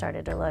performance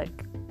started to look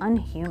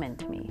unhuman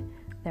to me.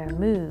 Their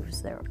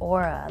moves, their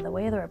aura, the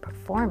way they were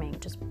performing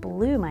just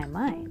blew my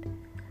mind.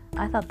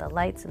 I thought the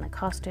lights and the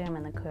costume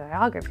and the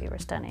choreography were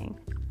stunning.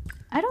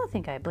 I don't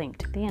think I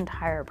blinked the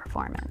entire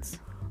performance.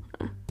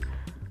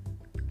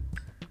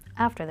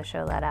 After the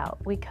show let out,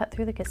 we cut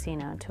through the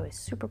casino to a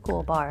super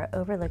cool bar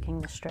overlooking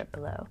the strip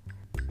below.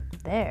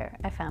 There,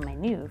 I found my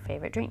new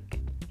favorite drink,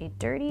 a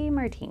dirty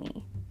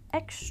martini.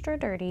 Extra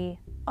dirty,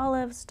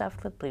 olive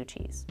stuffed with blue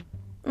cheese.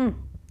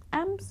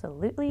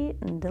 Absolutely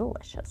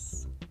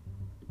delicious.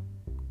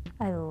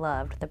 I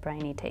loved the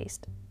briny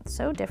taste,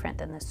 so different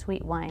than the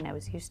sweet wine I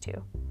was used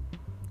to.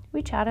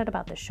 We chatted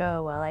about the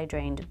show while I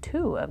drained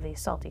 2 of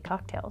these salty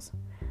cocktails.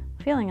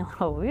 Feeling a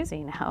little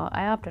woozy now,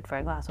 I opted for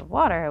a glass of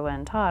water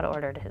when Todd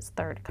ordered his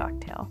 3rd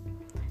cocktail,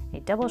 a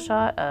double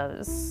shot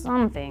of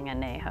something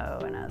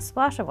añejo and a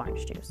splash of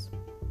orange juice.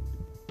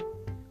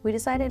 We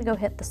decided to go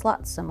hit the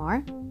slots some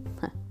more.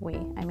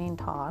 I mean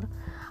Todd.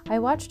 I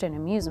watched in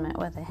amusement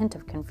with a hint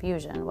of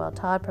confusion while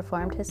Todd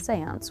performed his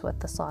seance with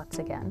the slots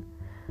again.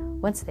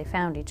 Once they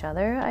found each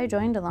other, I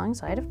joined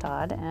alongside of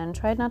Todd and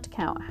tried not to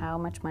count how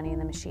much money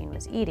the machine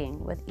was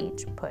eating with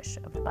each push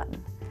of the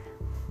button.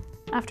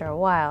 After a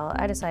while,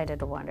 I decided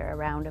to wander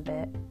around a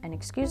bit and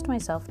excused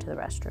myself to the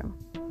restroom.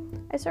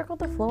 I circled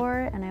the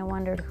floor and I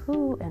wondered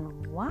who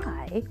and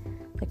why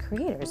the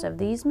creators of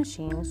these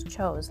machines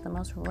chose the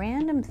most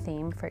random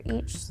theme for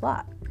each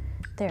slot.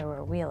 There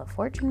were Wheel of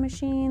Fortune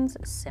machines,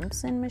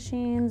 Simpson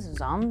machines,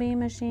 zombie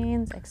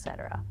machines,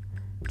 etc.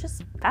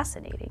 Just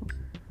fascinating.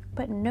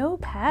 But no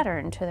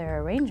pattern to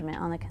their arrangement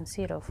on the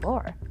casino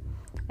floor.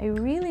 I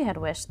really had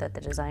wished that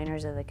the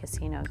designers of the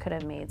casino could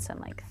have made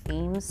some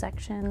theme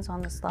sections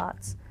on the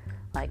slots.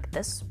 Like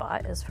this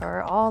spot is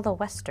for all the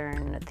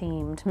Western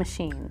themed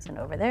machines, and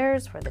over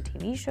there's for the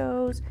TV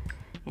shows,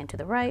 and to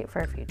the right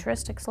for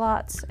futuristic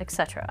slots,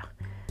 etc.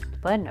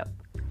 But nope.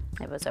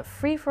 It was a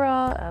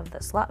free-for-all of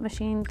the slot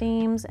machine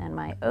themes, and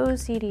my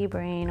OCD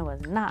brain was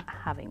not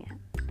having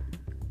it.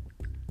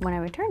 When I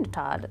returned to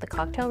Todd, the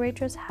cocktail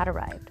waitress had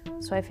arrived,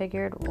 so I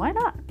figured, why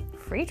not?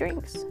 Free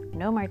drinks.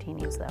 No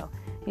martinis, though.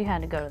 You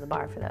had to go to the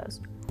bar for those.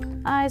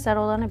 I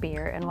settled on a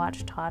beer and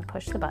watched Todd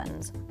push the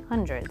buttons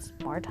hundreds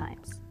more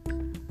times.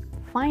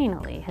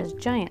 Finally, his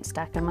giant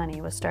stack of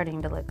money was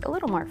starting to look a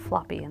little more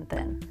floppy and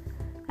thin.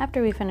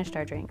 After we finished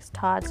our drinks,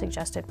 Todd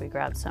suggested we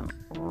grab some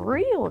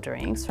real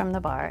drinks from the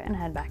bar and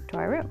head back to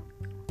our room.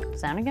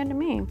 Sounded good to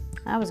me.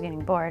 I was getting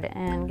bored,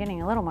 and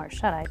getting a little more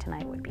shut-eye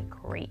tonight would be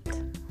great.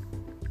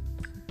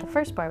 The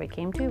first bar we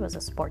came to was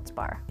a sports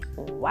bar.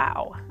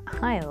 Wow,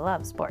 I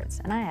love sports,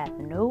 and I had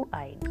no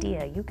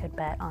idea you could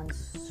bet on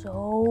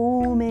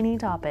so many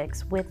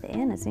topics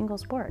within a single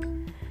sport.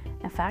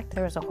 In fact,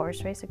 there was a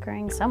horse race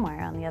occurring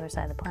somewhere on the other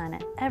side of the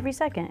planet every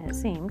second, it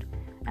seemed,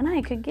 and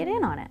I could get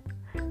in on it.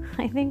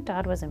 I think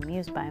Todd was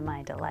amused by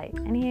my delight,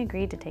 and he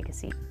agreed to take a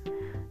seat.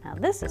 Now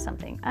this is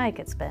something I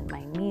could spend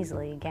my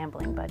measly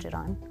gambling budget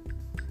on.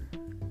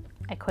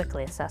 I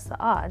quickly assessed the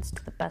odds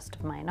to the best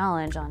of my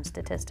knowledge on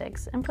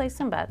statistics and placed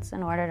some bets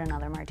and ordered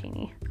another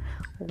martini.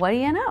 What do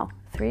you know?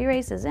 3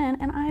 races in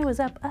and I was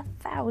up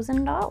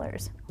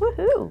 $1,000.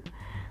 Woohoo!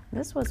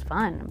 This was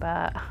fun,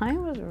 but I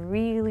was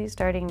really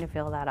starting to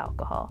feel that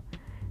alcohol.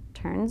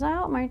 Turns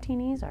out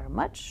martinis are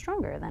much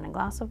stronger than a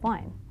glass of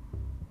wine.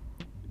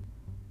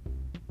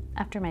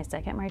 After my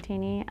second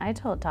martini, I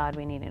told Todd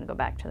we needed to go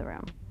back to the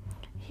room.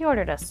 He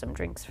ordered us some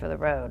drinks for the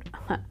road,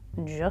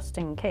 just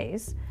in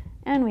case,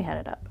 and we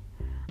headed up.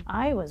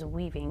 I was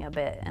weaving a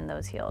bit in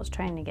those heels,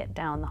 trying to get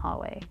down the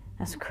hallway,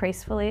 as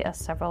gracefully as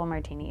several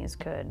martinis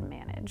could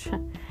manage.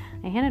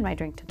 I handed my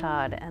drink to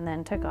Todd and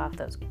then took off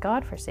those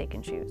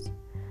godforsaken shoes.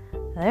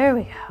 There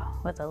we go.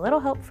 With a little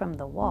help from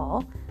the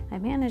wall, I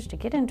managed to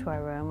get into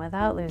our room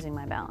without losing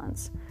my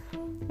balance.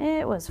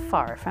 It was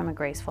far from a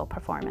graceful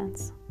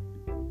performance.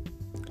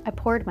 I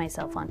poured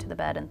myself onto the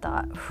bed and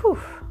thought,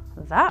 whew,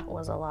 that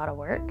was a lot of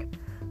work.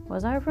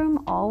 Was our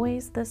room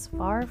always this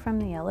far from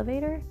the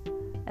elevator?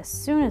 As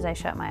soon as I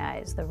shut my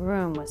eyes, the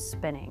room was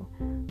spinning.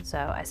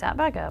 So I sat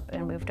back up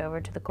and moved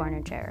over to the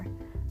corner chair.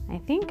 I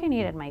think I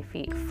needed my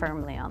feet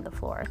firmly on the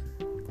floor.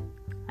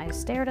 I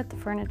stared at the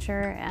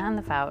furniture and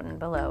the fountain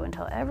below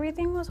until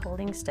everything was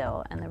holding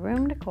still and the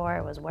room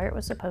decor was where it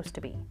was supposed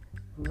to be,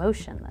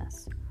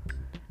 motionless.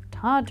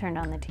 Todd turned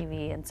on the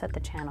TV and set the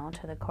channel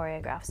to the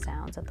choreographed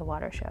sounds at the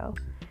water show.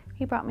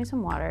 He brought me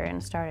some water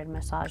and started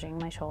massaging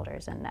my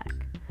shoulders and neck.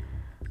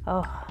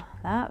 Oh,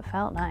 that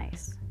felt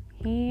nice.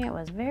 He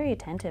was very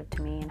attentive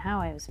to me and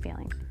how I was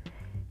feeling.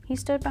 He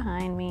stood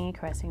behind me,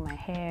 caressing my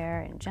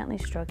hair and gently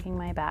stroking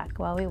my back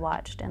while we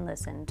watched and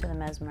listened to the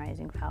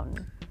mesmerizing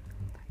fountain.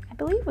 I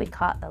believe we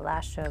caught the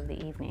last show of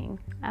the evening.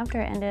 After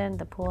it ended,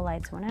 the pool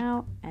lights went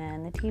out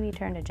and the TV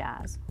turned to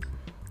jazz.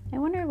 I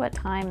wondered what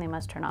time they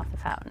must turn off the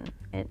fountain.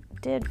 It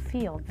did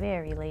feel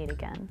very late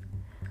again.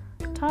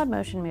 Todd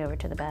motioned me over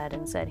to the bed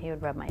and said he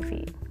would rub my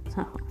feet.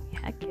 Oh,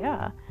 heck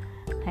yeah.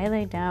 I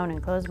laid down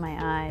and closed my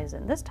eyes,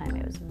 and this time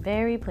I was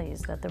very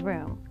pleased that the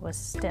room was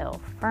still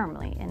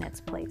firmly in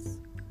its place.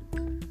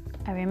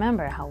 I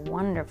remember how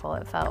wonderful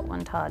it felt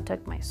when Todd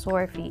took my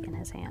sore feet in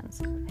his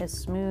hands, his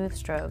smooth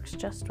strokes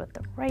just with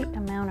the right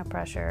amount of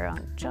pressure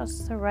on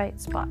just the right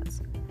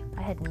spots.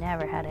 I had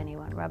never had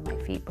anyone rub my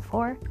feet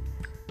before.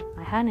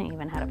 I hadn't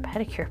even had a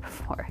pedicure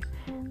before.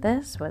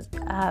 This was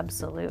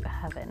absolute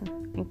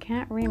heaven. I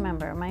can't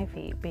remember my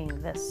feet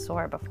being this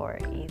sore before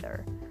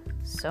either.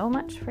 So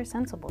much for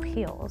sensible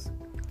heels.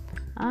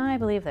 I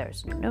believe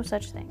there's no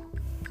such thing.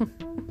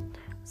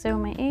 So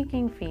my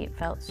aching feet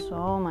felt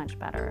so much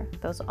better.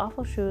 Those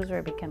awful shoes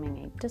were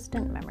becoming a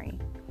distant memory.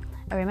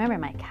 I remember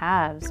my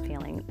calves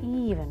feeling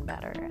even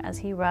better as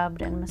he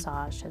rubbed and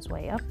massaged his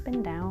way up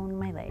and down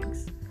my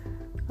legs,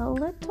 a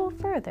little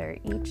further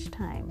each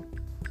time.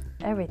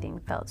 Everything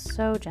felt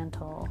so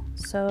gentle,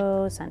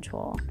 so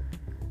sensual.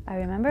 I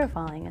remember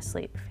falling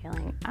asleep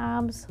feeling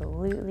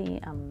absolutely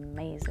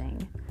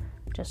amazing,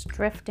 just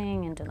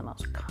drifting into the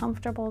most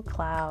comfortable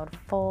cloud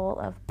full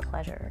of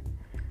pleasure.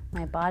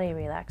 My body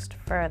relaxed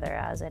further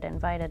as it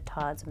invited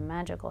Todd's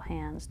magical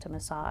hands to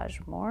massage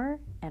more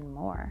and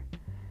more.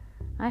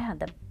 I had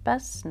the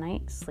best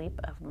night's sleep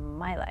of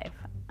my life.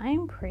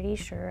 I'm pretty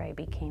sure I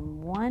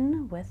became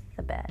one with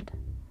the bed.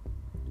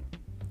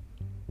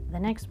 The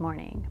next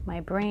morning, my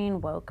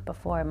brain woke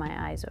before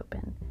my eyes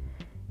opened.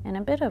 In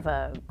a bit of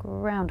a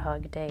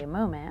Groundhog Day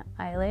moment,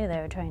 I lay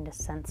there trying to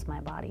sense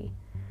my body.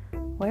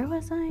 Where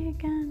was I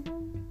again?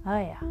 Oh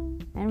yeah,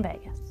 in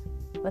Vegas,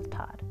 with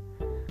Todd.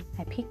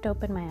 I peeked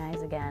open my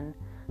eyes again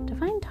to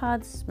find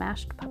Todd's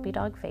smashed puppy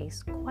dog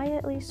face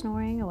quietly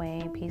snoring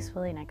away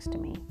peacefully next to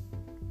me.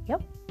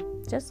 Yep,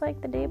 just like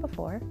the day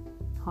before,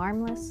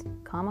 harmless,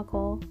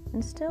 comical,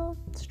 and still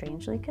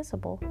strangely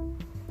kissable.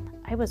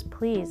 I was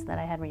pleased that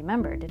I had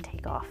remembered to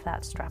take off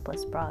that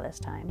strapless bra this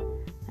time,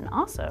 and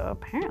also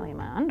apparently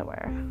my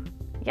underwear.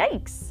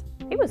 Yikes!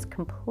 He was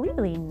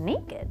completely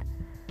naked,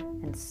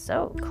 and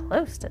so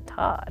close to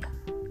Todd.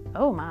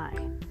 Oh my,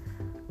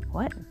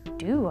 what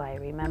do I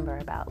remember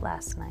about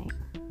last night?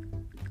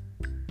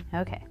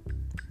 Okay,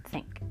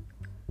 think.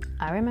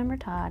 I remember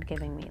Todd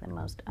giving me the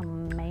most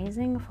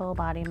amazing full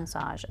body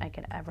massage I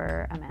could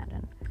ever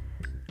imagine.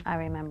 I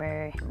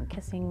remember him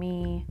kissing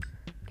me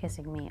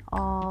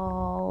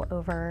all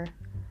over.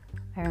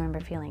 I remember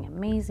feeling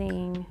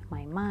amazing,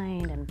 my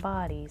mind and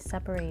body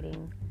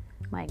separating.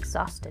 My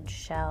exhausted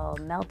shell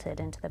melted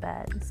into the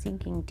bed,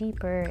 sinking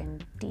deeper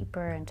and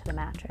deeper into the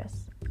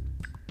mattress.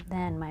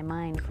 Then my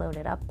mind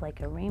floated up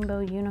like a rainbow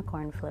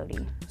unicorn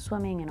floaty,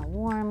 swimming in a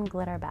warm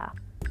glitter bath.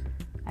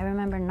 I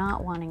remember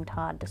not wanting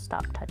Todd to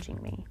stop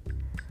touching me.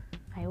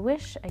 I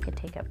wish I could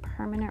take a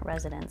permanent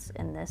residence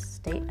in this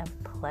state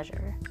of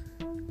pleasure.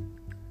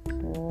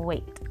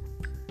 Wait,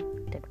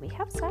 did we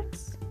have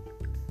sex?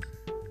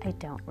 I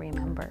don't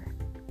remember.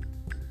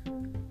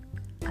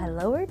 I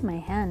lowered my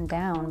hand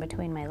down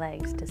between my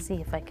legs to see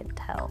if I could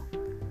tell.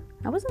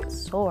 I wasn't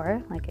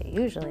sore like it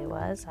usually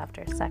was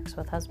after sex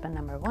with husband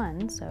number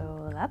one,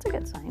 so that's a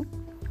good sign.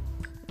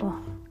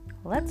 Well,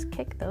 let's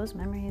kick those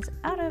memories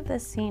out of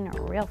this scene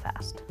real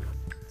fast.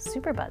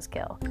 Super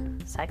buzzkill.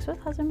 Sex with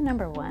husband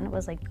number one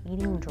was like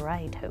eating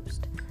dry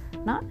toast.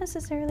 Not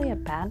necessarily a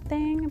bad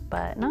thing,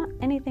 but not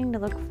anything to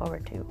look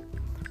forward to.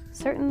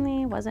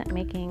 Certainly wasn't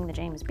making the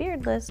James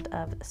Beard list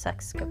of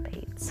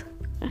sexcapades.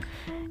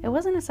 It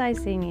wasn't a size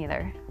thing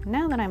either.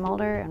 Now that I'm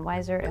older and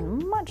wiser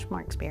and much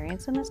more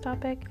experienced in this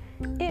topic,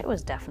 it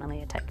was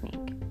definitely a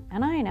technique.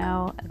 And I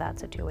know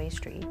that's a two-way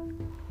street.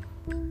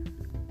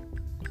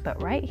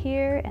 But right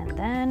here and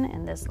then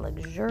in this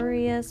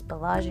luxurious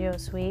Bellagio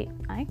suite,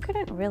 I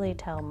couldn't really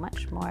tell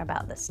much more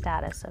about the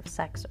status of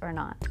sex or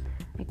not.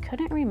 I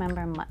couldn't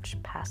remember much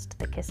past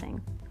the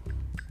kissing.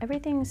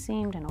 Everything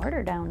seemed in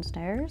order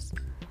downstairs.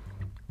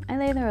 I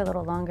lay there a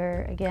little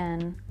longer,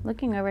 again,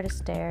 looking over to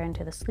stare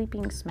into the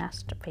sleeping,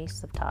 smashed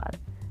face of Todd,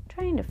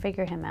 trying to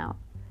figure him out,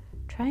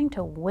 trying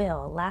to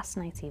will last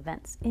night's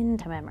events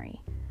into memory.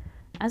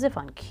 As if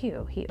on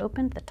cue, he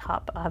opened the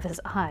top of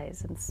his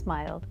eyes and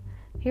smiled.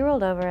 He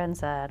rolled over and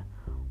said,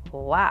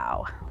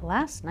 "Wow,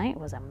 last night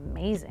was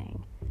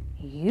amazing.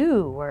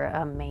 You were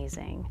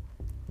amazing."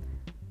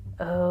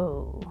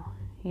 Oh,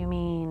 you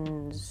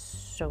mean,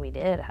 so we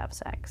did have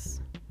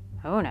sex?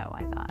 Oh no,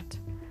 I thought.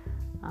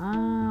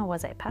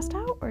 Was I passed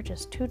out or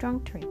just too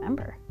drunk to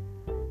remember?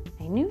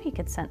 I knew he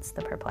could sense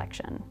the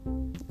perplexion.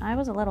 I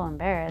was a little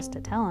embarrassed to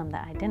tell him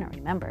that I didn't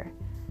remember.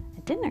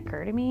 It didn't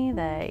occur to me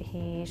that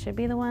he should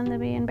be the one to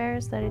be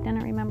embarrassed that he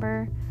didn't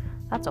remember.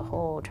 That's a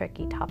whole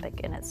tricky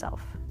topic in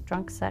itself.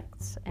 Drunk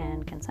sex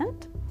and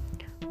consent?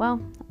 Well,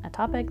 a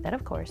topic that,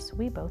 of course,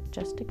 we both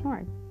just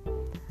ignored.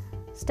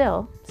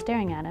 Still,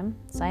 staring at him,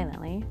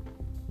 silently,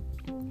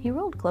 he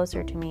rolled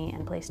closer to me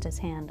and placed his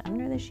hand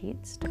under the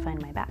sheets to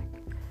find my back.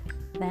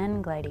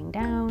 Then gliding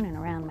down and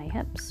around my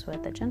hips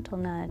with a gentle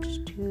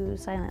nudge to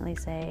silently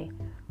say,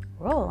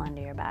 "Roll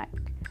onto your back,"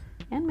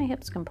 and my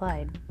hips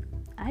complied.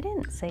 I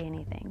didn't say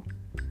anything.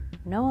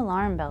 No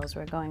alarm bells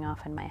were going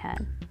off in my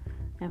head.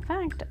 In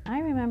fact,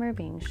 I remember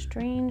being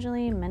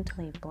strangely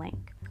mentally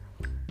blank,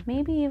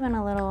 maybe even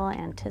a little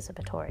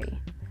anticipatory.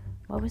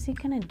 What was he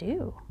gonna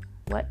do?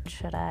 What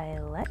should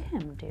I let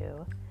him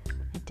do?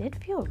 It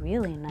did feel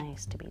really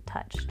nice to be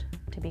touched,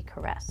 to be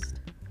caressed.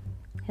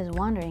 His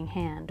wandering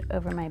hand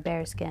over my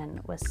bare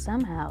skin was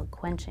somehow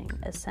quenching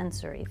a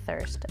sensory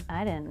thirst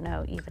I didn't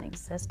know even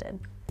existed.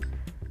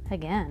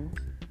 Again,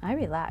 I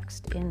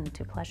relaxed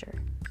into pleasure.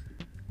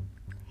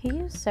 He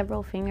used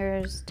several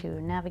fingers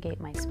to navigate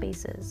my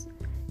spaces.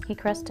 He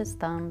caressed his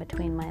thumb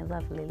between my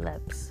lovely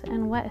lips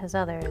and wet his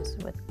others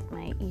with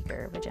my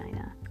eager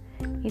vagina.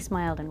 He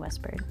smiled and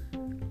whispered,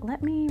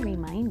 "Let me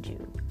remind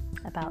you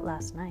about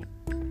last night."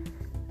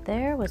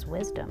 There was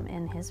wisdom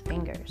in his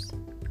fingers.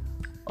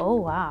 Oh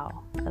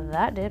wow,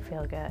 that did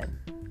feel good.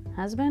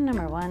 Husband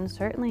number one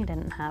certainly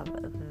didn't have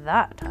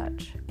that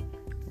touch.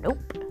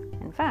 Nope.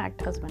 In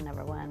fact, husband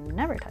number one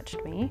never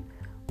touched me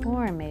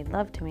or made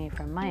love to me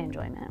for my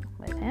enjoyment.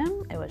 With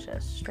him, it was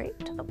just straight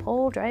to the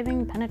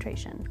pole-driving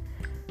penetration.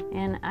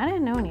 And I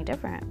didn't know any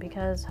different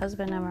because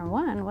husband number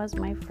one was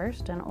my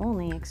first and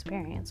only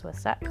experience with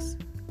sex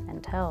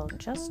until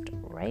just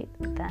right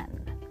then.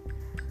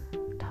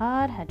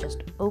 Todd had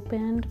just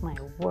opened my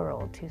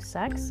world to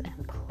sex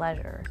and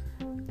pleasure,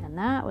 and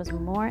that was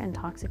more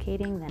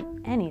intoxicating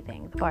than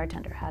anything the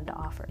bartender had to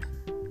offer.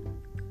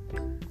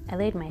 I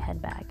laid my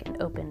head back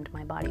and opened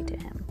my body to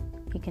him.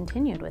 He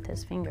continued with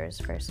his fingers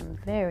for some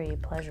very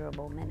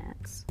pleasurable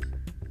minutes.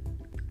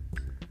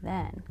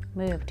 Then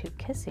moved to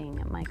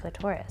kissing my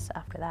clitoris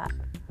after that.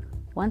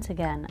 Once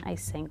again, I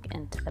sank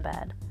into the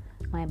bed,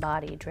 my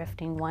body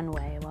drifting one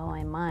way while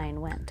my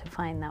mind went to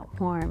find that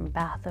warm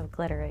bath of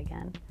glitter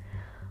again.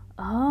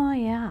 Oh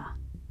yeah,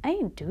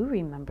 I do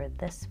remember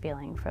this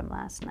feeling from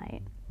last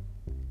night.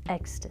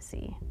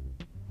 Ecstasy.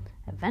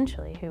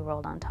 Eventually, he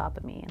rolled on top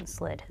of me and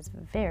slid his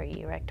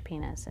very erect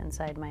penis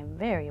inside my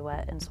very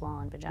wet and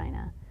swollen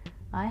vagina.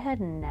 I had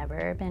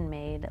never been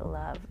made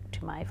love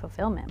to my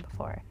fulfillment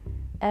before.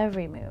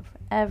 Every move,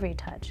 every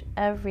touch,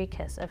 every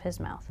kiss of his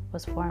mouth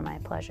was for my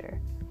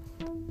pleasure.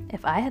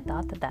 If I had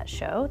thought that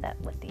show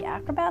that with the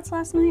acrobats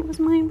last night was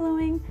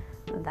mind-blowing,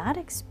 that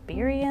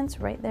experience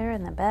right there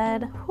in the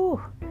bed,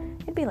 whew,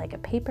 it'd be like a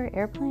paper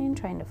airplane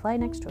trying to fly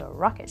next to a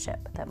rocket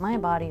ship that my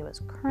body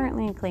was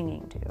currently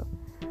clinging to.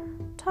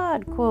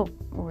 Todd, quote,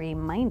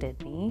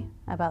 reminded me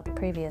about the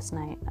previous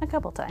night a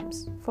couple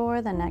times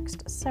for the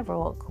next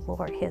several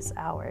glorious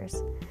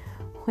hours.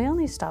 We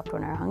only stopped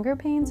when our hunger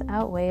pains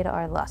outweighed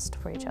our lust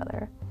for each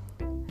other.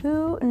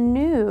 Who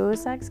knew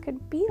sex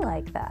could be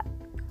like that?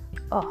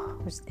 Oh,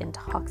 it was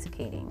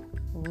intoxicating,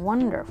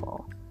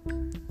 wonderful,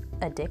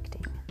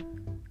 addicting.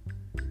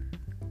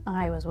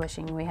 I was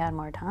wishing we had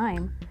more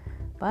time,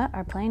 but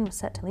our plane was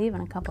set to leave in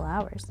a couple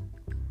hours.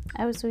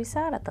 As we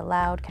sat at the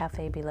loud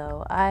cafe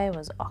below, I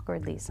was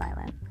awkwardly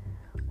silent.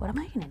 What am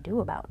I going to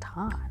do about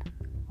Todd?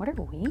 What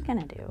are we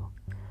going to do?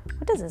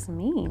 What does this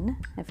mean,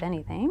 if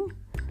anything?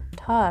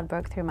 Todd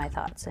broke through my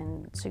thoughts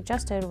and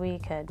suggested we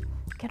could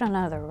get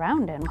another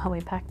round in while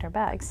we packed our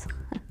bags.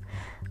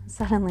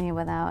 Suddenly,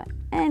 without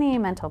any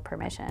mental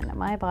permission,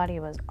 my body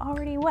was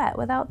already wet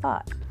without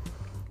thought.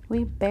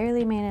 We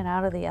barely made it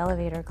out of the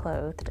elevator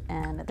clothed,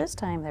 and this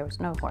time there was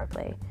no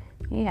foreplay.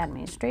 He had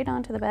me straight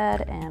onto the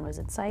bed and was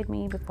inside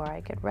me before I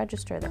could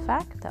register the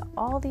fact that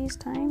all these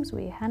times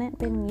we hadn't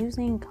been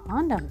using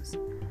condoms.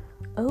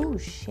 Oh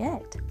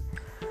shit.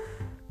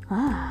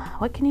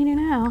 What can you do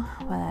now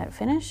but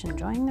finish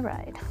enjoying the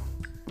ride?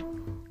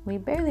 We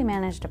barely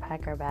managed to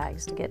pack our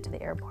bags to get to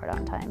the airport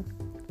on time.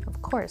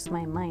 Of course,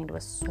 my mind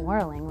was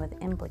swirling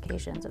with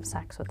implications of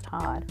sex with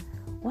Todd.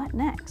 What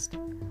next?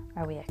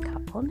 Are we a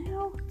couple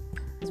now?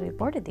 As we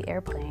boarded the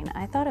airplane,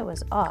 I thought it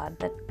was odd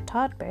that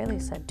Todd barely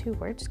said 2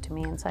 words to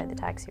me inside the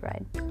taxi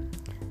ride.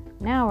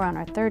 Now we're on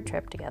our 3rd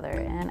trip together,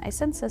 and I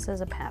sense this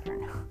as a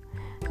pattern.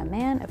 A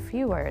man of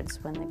few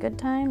words when the good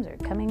times are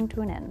coming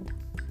to an end.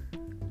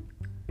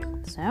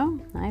 So,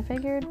 I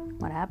figured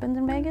what happens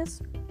in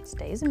Vegas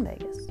stays in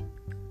Vegas.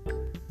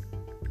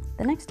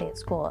 The next day at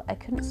school, I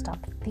couldn't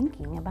stop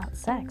thinking about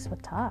sex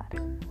with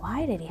Todd.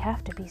 Why did he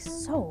have to be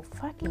so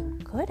fucking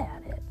good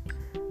at it?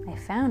 I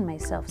found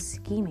myself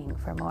scheming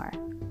for more.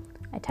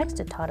 I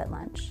texted Todd at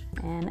lunch,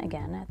 and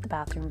again at the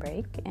bathroom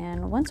break,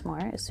 and once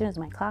more as soon as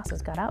my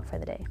classes got out for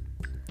the day.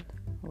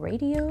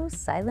 Radio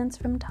silence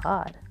from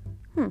Todd.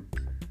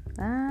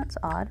 That's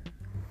odd.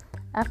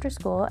 After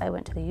school, I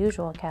went to the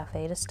usual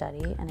cafe to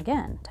study, and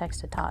again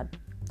texted Todd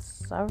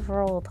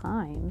several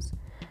times.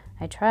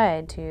 I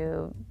tried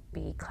to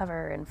be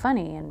clever and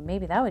funny, and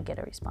maybe that would get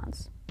a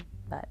response.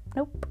 But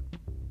nope.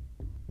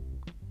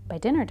 By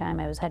dinner time,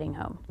 I was heading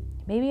home.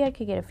 Maybe I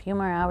could get a few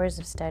more hours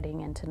of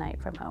studying in tonight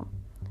from home.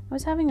 I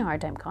was having a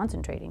hard time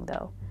concentrating,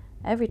 though.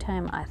 Every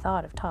time I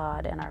thought of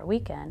Todd and our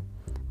weekend,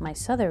 my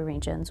southern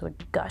regions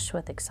would gush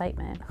with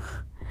excitement.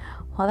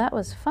 While that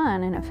was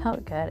fun and it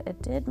felt good,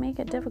 it did make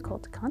it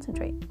difficult to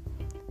concentrate.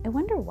 I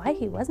wonder why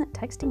he wasn't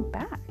texting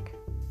back.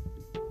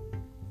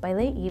 By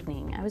late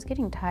evening, I was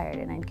getting tired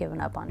and I'd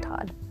given up on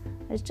Todd.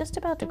 I was just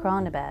about to crawl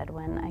into bed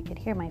when I could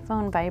hear my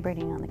phone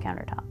vibrating on the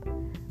countertop.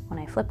 When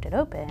I flipped it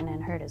open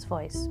and heard his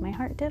voice, my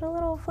heart did a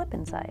little flip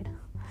inside.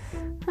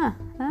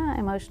 That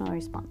emotional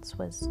response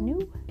was new.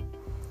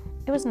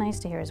 It was nice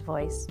to hear his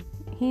voice.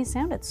 He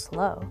sounded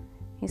slow.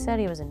 He said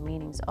he was in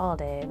meetings all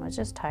day and was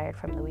just tired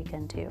from the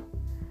weekend too.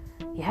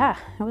 Yeah,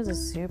 it was a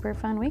super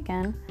fun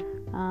weekend.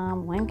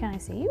 When can I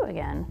see you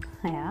again?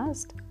 I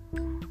asked.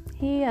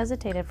 He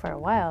hesitated for a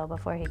while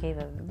before he gave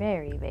a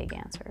very vague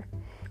answer.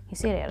 He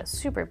said he had a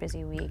super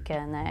busy week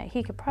and that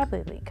he could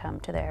probably come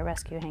to their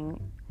rescue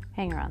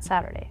hangar on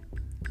Saturday.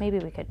 Maybe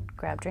we could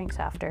grab drinks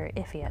after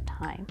if he had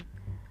time.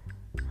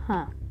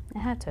 I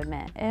had to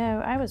admit,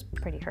 I was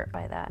pretty hurt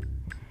by that.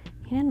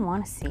 He didn't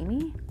want to see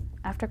me?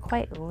 After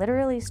quite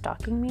literally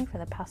stalking me for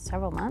the past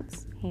several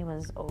months, he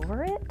was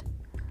over it?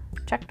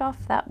 Checked off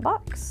that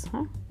box,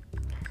 huh?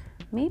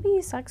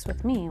 Maybe sex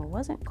with me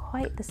wasn't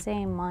quite the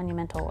same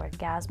monumental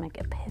orgasmic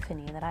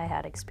epiphany that I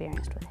had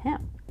experienced with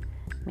him.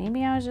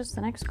 Maybe I was just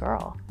the next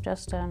girl,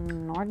 just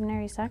an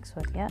ordinary sex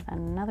with yet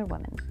another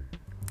woman.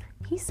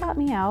 He sought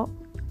me out,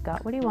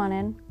 got what he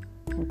wanted,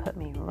 and put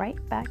me right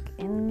back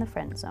in the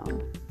friend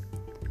zone.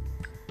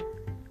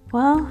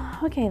 Well,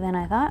 okay then,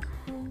 I thought.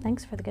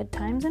 Thanks for the good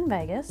times in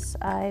Vegas.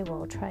 I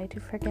will try to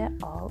forget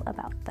all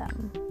about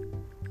them.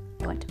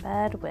 I went to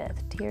bed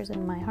with tears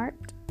in my heart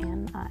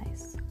and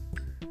eyes.